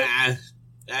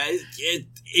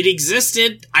 It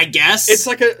existed, I guess. It's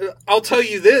like I'll tell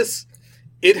you this.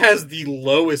 It has the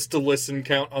lowest listen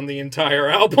count on the entire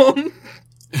album.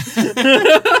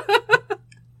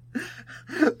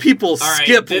 People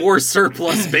skip War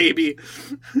Surplus, baby.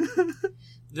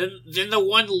 Then the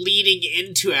one leading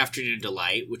into Afternoon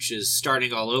Delight, which is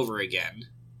Starting All Over Again.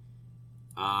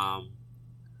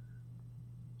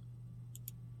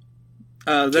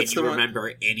 That's Can you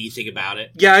remember anything about it?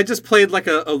 Yeah, I just played like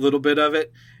a little bit of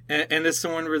it. And it's the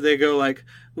one where they go like,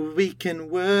 we can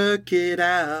work it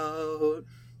out.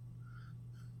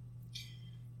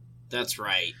 That's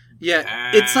right.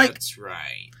 Yeah, it's like... That's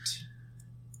right.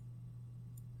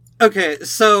 Okay,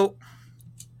 so...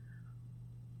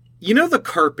 You know the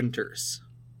Carpenters?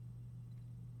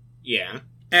 Yeah.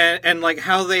 And like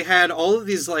how they had all of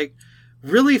these like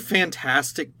really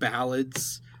fantastic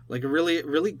ballads, like really,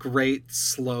 really great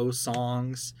slow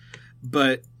songs,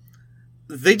 but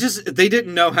they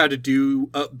didn't know how to do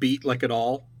upbeat like at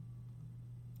all.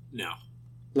 No.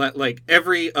 Like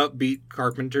every upbeat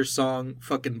Carpenter song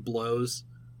fucking blows.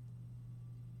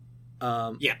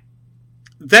 Yeah.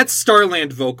 That's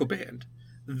Starland Vocal Band.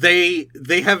 They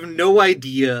have no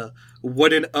idea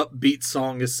what an upbeat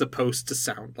song is supposed to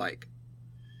sound like.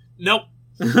 Nope.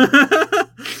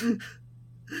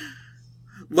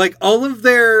 Like all of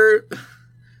their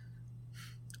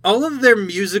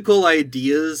musical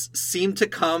ideas seem to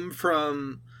come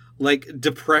from like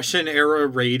Depression era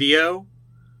radio.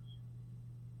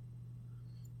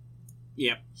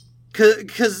 Yep.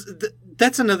 Because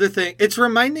That's another thing. It's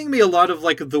reminding me a lot of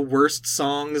like the worst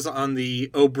songs on the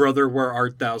 "Oh Brother, Where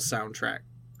Art Thou" soundtrack.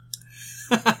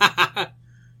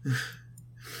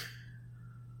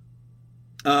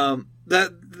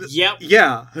 Yep.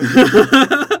 Yeah.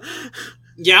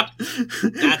 Yep.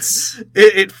 That's...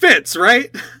 It fits, right?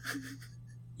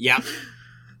 Yep.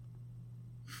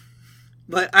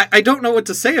 But I don't know what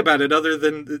to say about it other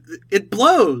than it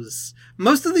blows.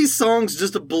 Most of these songs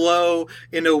just blow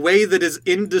in a way that is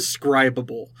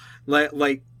indescribable.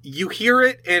 Like you hear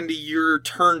it and you're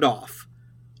turned off.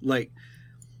 Like,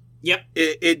 yep.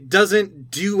 It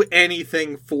doesn't do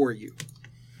anything for you.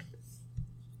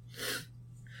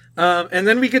 And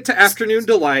then we get to Afternoon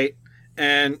Delight,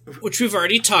 and which we've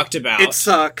already talked about. It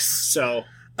sucks. So,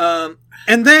 and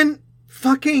then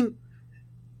fucking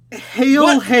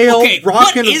Hail, Hail,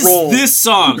 Rock and Roll. What is this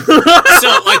song?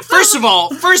 So, like, first of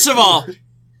all,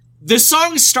 the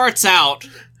song starts out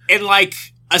in like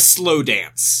a slow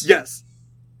dance. Yes.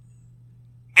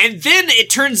 And then it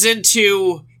turns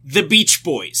into the Beach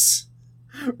Boys.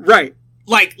 Right.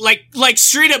 Like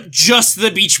straight up just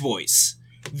the Beach Boys.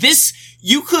 This,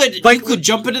 you could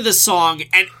jump into the song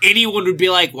and anyone would be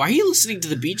like, why are you listening to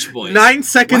the Beach Boys? 9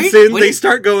 seconds in, they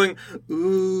start going,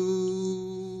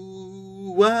 ooh,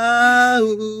 wow.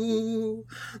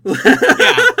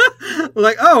 Yeah.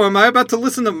 Like, oh, am I about to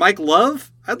listen to Mike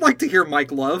Love? I'd like to hear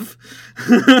Mike Love.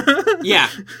 Yeah.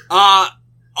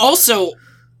 Also,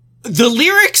 the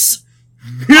lyrics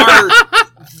are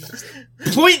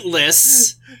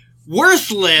pointless,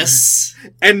 worthless,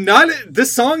 and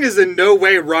this song is in no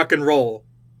way rock and roll.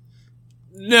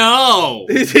 No.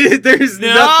 There's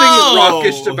nothing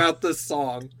rockish about this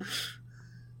song.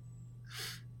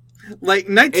 Like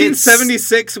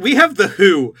 1976, we have The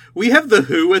Who. We have The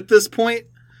Who at this point.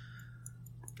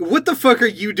 What the fuck are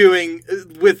you doing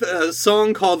with a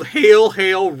song called Hail,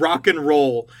 Hail, Rock and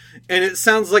Roll? And it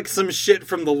sounds like some shit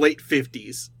from the late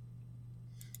 50s.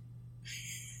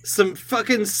 Some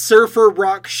fucking surfer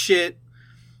rock shit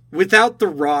without the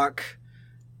rock.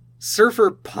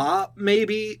 Surfer pop,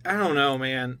 maybe? I don't know,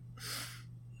 man.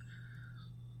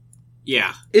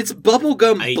 Yeah. It's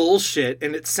bubblegum bullshit,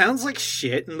 and it sounds like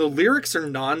shit, and the lyrics are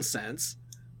nonsense.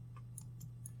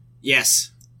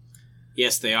 Yes.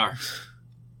 Yes, they are.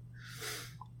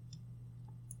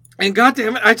 And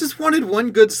goddamn it, I just wanted one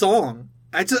good song.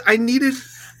 I needed...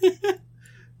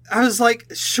 I was like,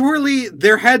 surely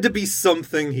there had to be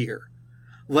something here.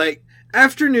 Like,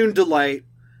 Afternoon Delight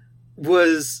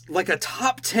was like a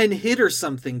top 10 hit or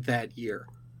something that year.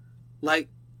 Like,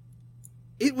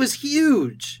 it was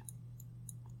huge.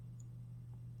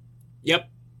 Yep.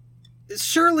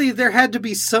 Surely there had to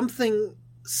be something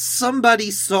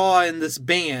somebody saw in this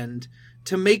band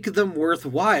to make them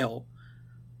worthwhile.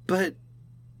 But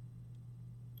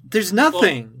there's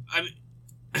nothing. Well,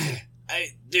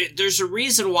 there's a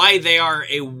reason why they are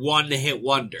a one-hit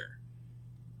wonder.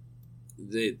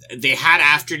 They had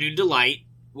Afternoon Delight,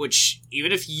 which,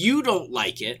 even if you don't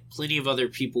like it, plenty of other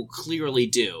people clearly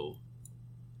do.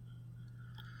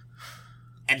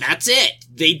 And that's it.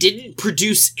 They didn't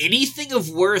produce anything of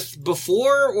worth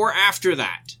before or after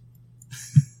that.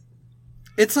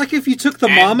 It's like if you took the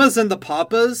mamas and the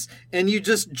papas and you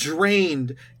just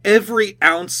drained every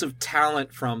ounce of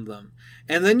talent from them.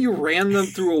 And then you ran them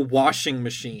through a washing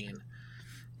machine.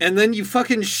 And then you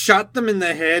fucking shot them in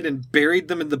the head and buried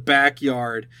them in the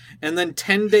backyard. And then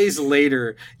 10 days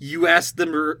later, you asked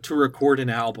them to record an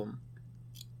album.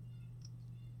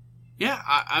 Yeah,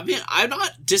 I mean, I'm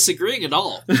not disagreeing at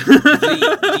all.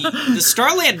 The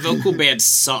Starland vocal band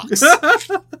sucks.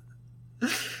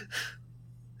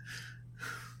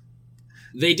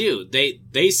 They do.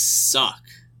 They suck.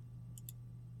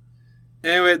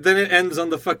 Anyway, then it ends on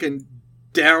the fucking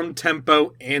down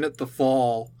tempo and at the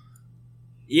fall.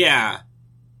 Yeah.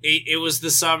 It was the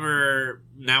summer,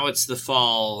 now it's the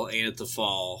fall, and at the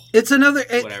fall. It's another...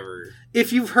 whatever.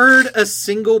 If you've heard a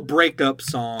single breakup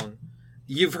song,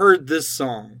 you've heard this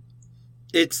song.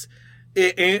 It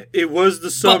was the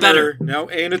summer, now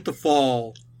and at the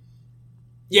fall.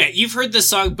 Yeah, you've heard this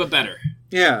song, but better.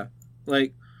 Yeah.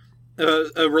 Like,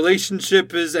 a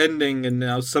relationship is ending and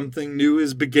now something new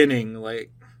is beginning.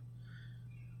 Like,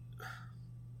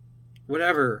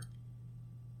 whatever.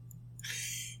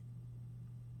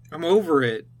 I'm over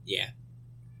it. Yeah.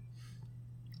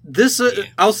 This,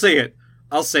 I'll say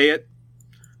it.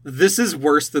 This is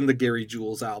worse than the Gary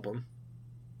Jules album.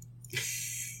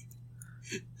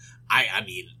 I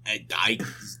mean, I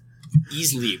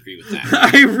easily agree with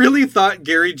that. I really thought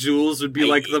Gary Jules would be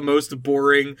like the most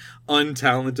boring,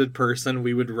 untalented person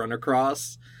we would run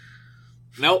across.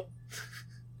 Nope.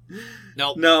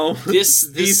 No.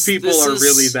 These people are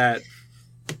really that.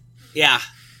 Yeah.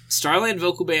 Starland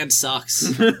Vocal Band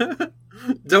sucks.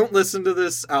 Don't listen to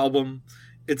this album.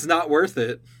 It's not worth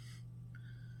it.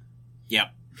 Yep.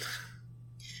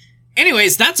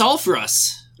 Anyways, that's all for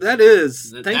us. That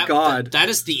is. Thank God. That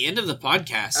is the end of the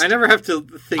podcast. I never have to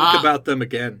think about them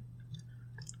again.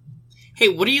 Hey,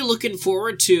 what are you looking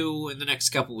forward to in the next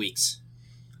couple weeks?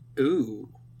 Ooh,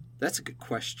 that's a good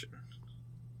question.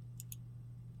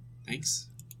 Thanks.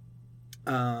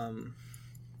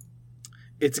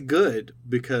 It's good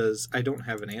because I don't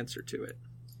have an answer to it.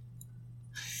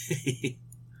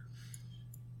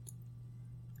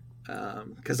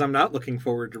 Because I'm not looking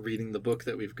forward to reading the book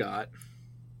that we've got.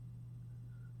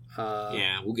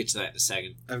 Yeah, we'll get to that in a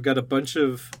second. I've got a bunch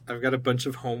of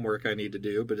homework I need to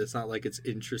do, but it's not like it's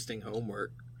interesting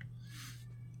homework.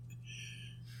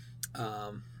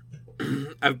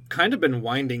 I've kind of been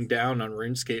winding down on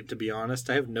RuneScape, to be honest.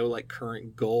 I have no like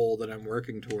current goal that I'm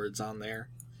working towards on there.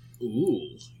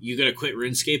 Ooh, you gonna quit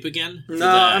RuneScape again? No,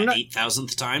 I'm not.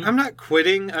 8,000th time? I'm not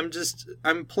quitting.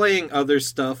 I'm playing other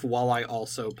stuff while I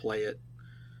also play it.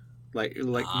 Like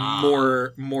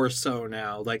more so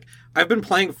now. Like I've been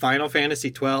playing Final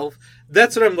Fantasy 12.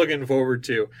 That's what I'm looking forward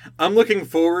to. I'm looking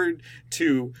forward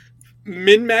to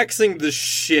min-maxing the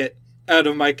shit out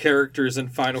of my characters in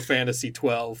Final Fantasy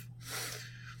 12.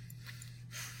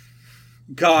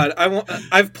 God,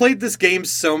 I've played this game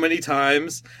so many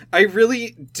times. I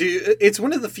really do. It's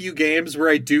one of the few games where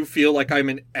I do feel like I'm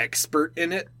an expert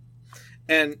in it.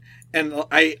 And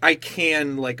I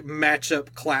can like match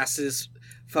up classes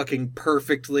fucking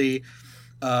perfectly.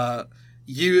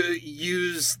 You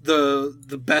use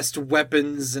the best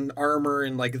weapons and armor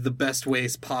in like the best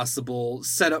ways possible.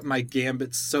 Set up my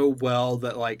gambits so well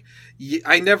that like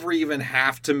I never even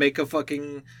have to make a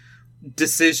fucking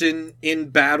decision in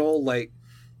battle. Like,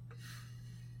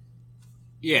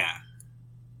 yeah,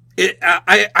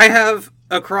 I have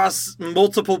across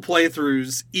multiple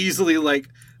playthroughs easily like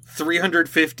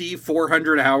 350,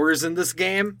 400 hours in this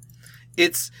game.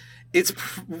 It's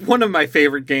one of my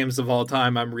favorite games of all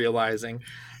time, I'm realizing.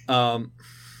 And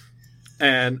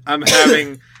I'm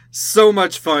having so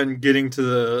much fun getting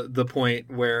to the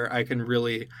point where I can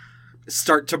really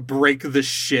start to break the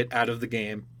shit out of the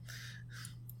game.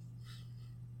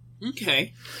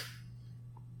 Okay.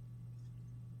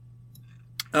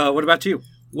 What about you?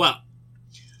 Well,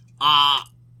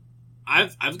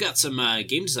 I've got some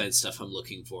game design stuff I'm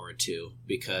looking forward to,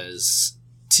 because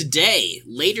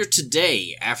later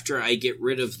today, after I get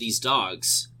rid of these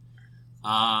dogs,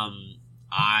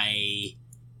 I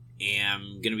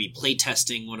am going to be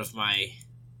playtesting one of my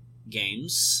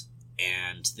games,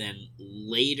 and then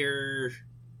later,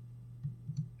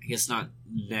 I guess not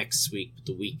next week,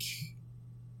 but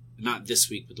not this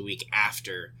week, but the week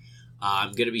after,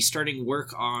 I'm going to be starting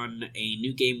work on a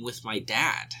new game with my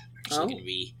dad. I'm actually going to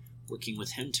be working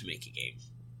with him to make a game.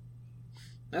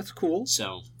 That's cool.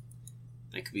 So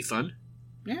that could be fun.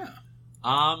 Yeah.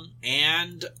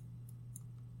 And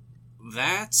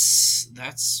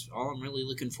that's all I'm really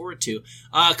looking forward to.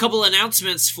 A couple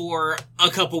announcements for a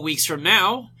couple weeks from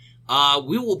now.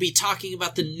 We will be talking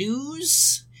about the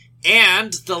news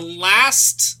and the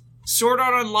last Sword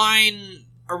Art Online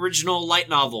original light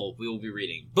novel we will be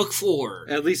reading. Book 4.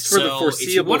 At least for the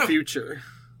foreseeable future.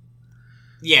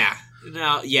 Yeah.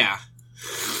 No, yeah.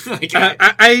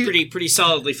 I pretty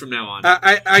solidly from now on.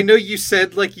 I know you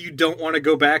said like you don't want to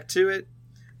go back to it,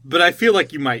 but I feel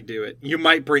like you might do it. You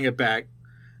might bring it back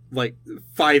like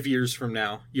 5 years from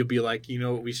now. You'll be like, you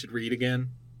know what we should read again?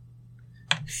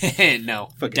 No,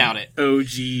 fucking doubt it.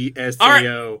 OG SAO.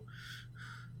 Right.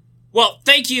 Well,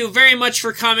 thank you very much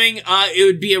for coming. It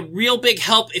would be a real big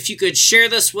help if you could share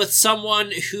this with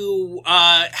someone who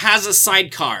has a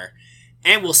sidecar.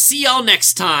 And we'll see y'all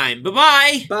next time.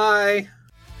 Bye-bye. Bye.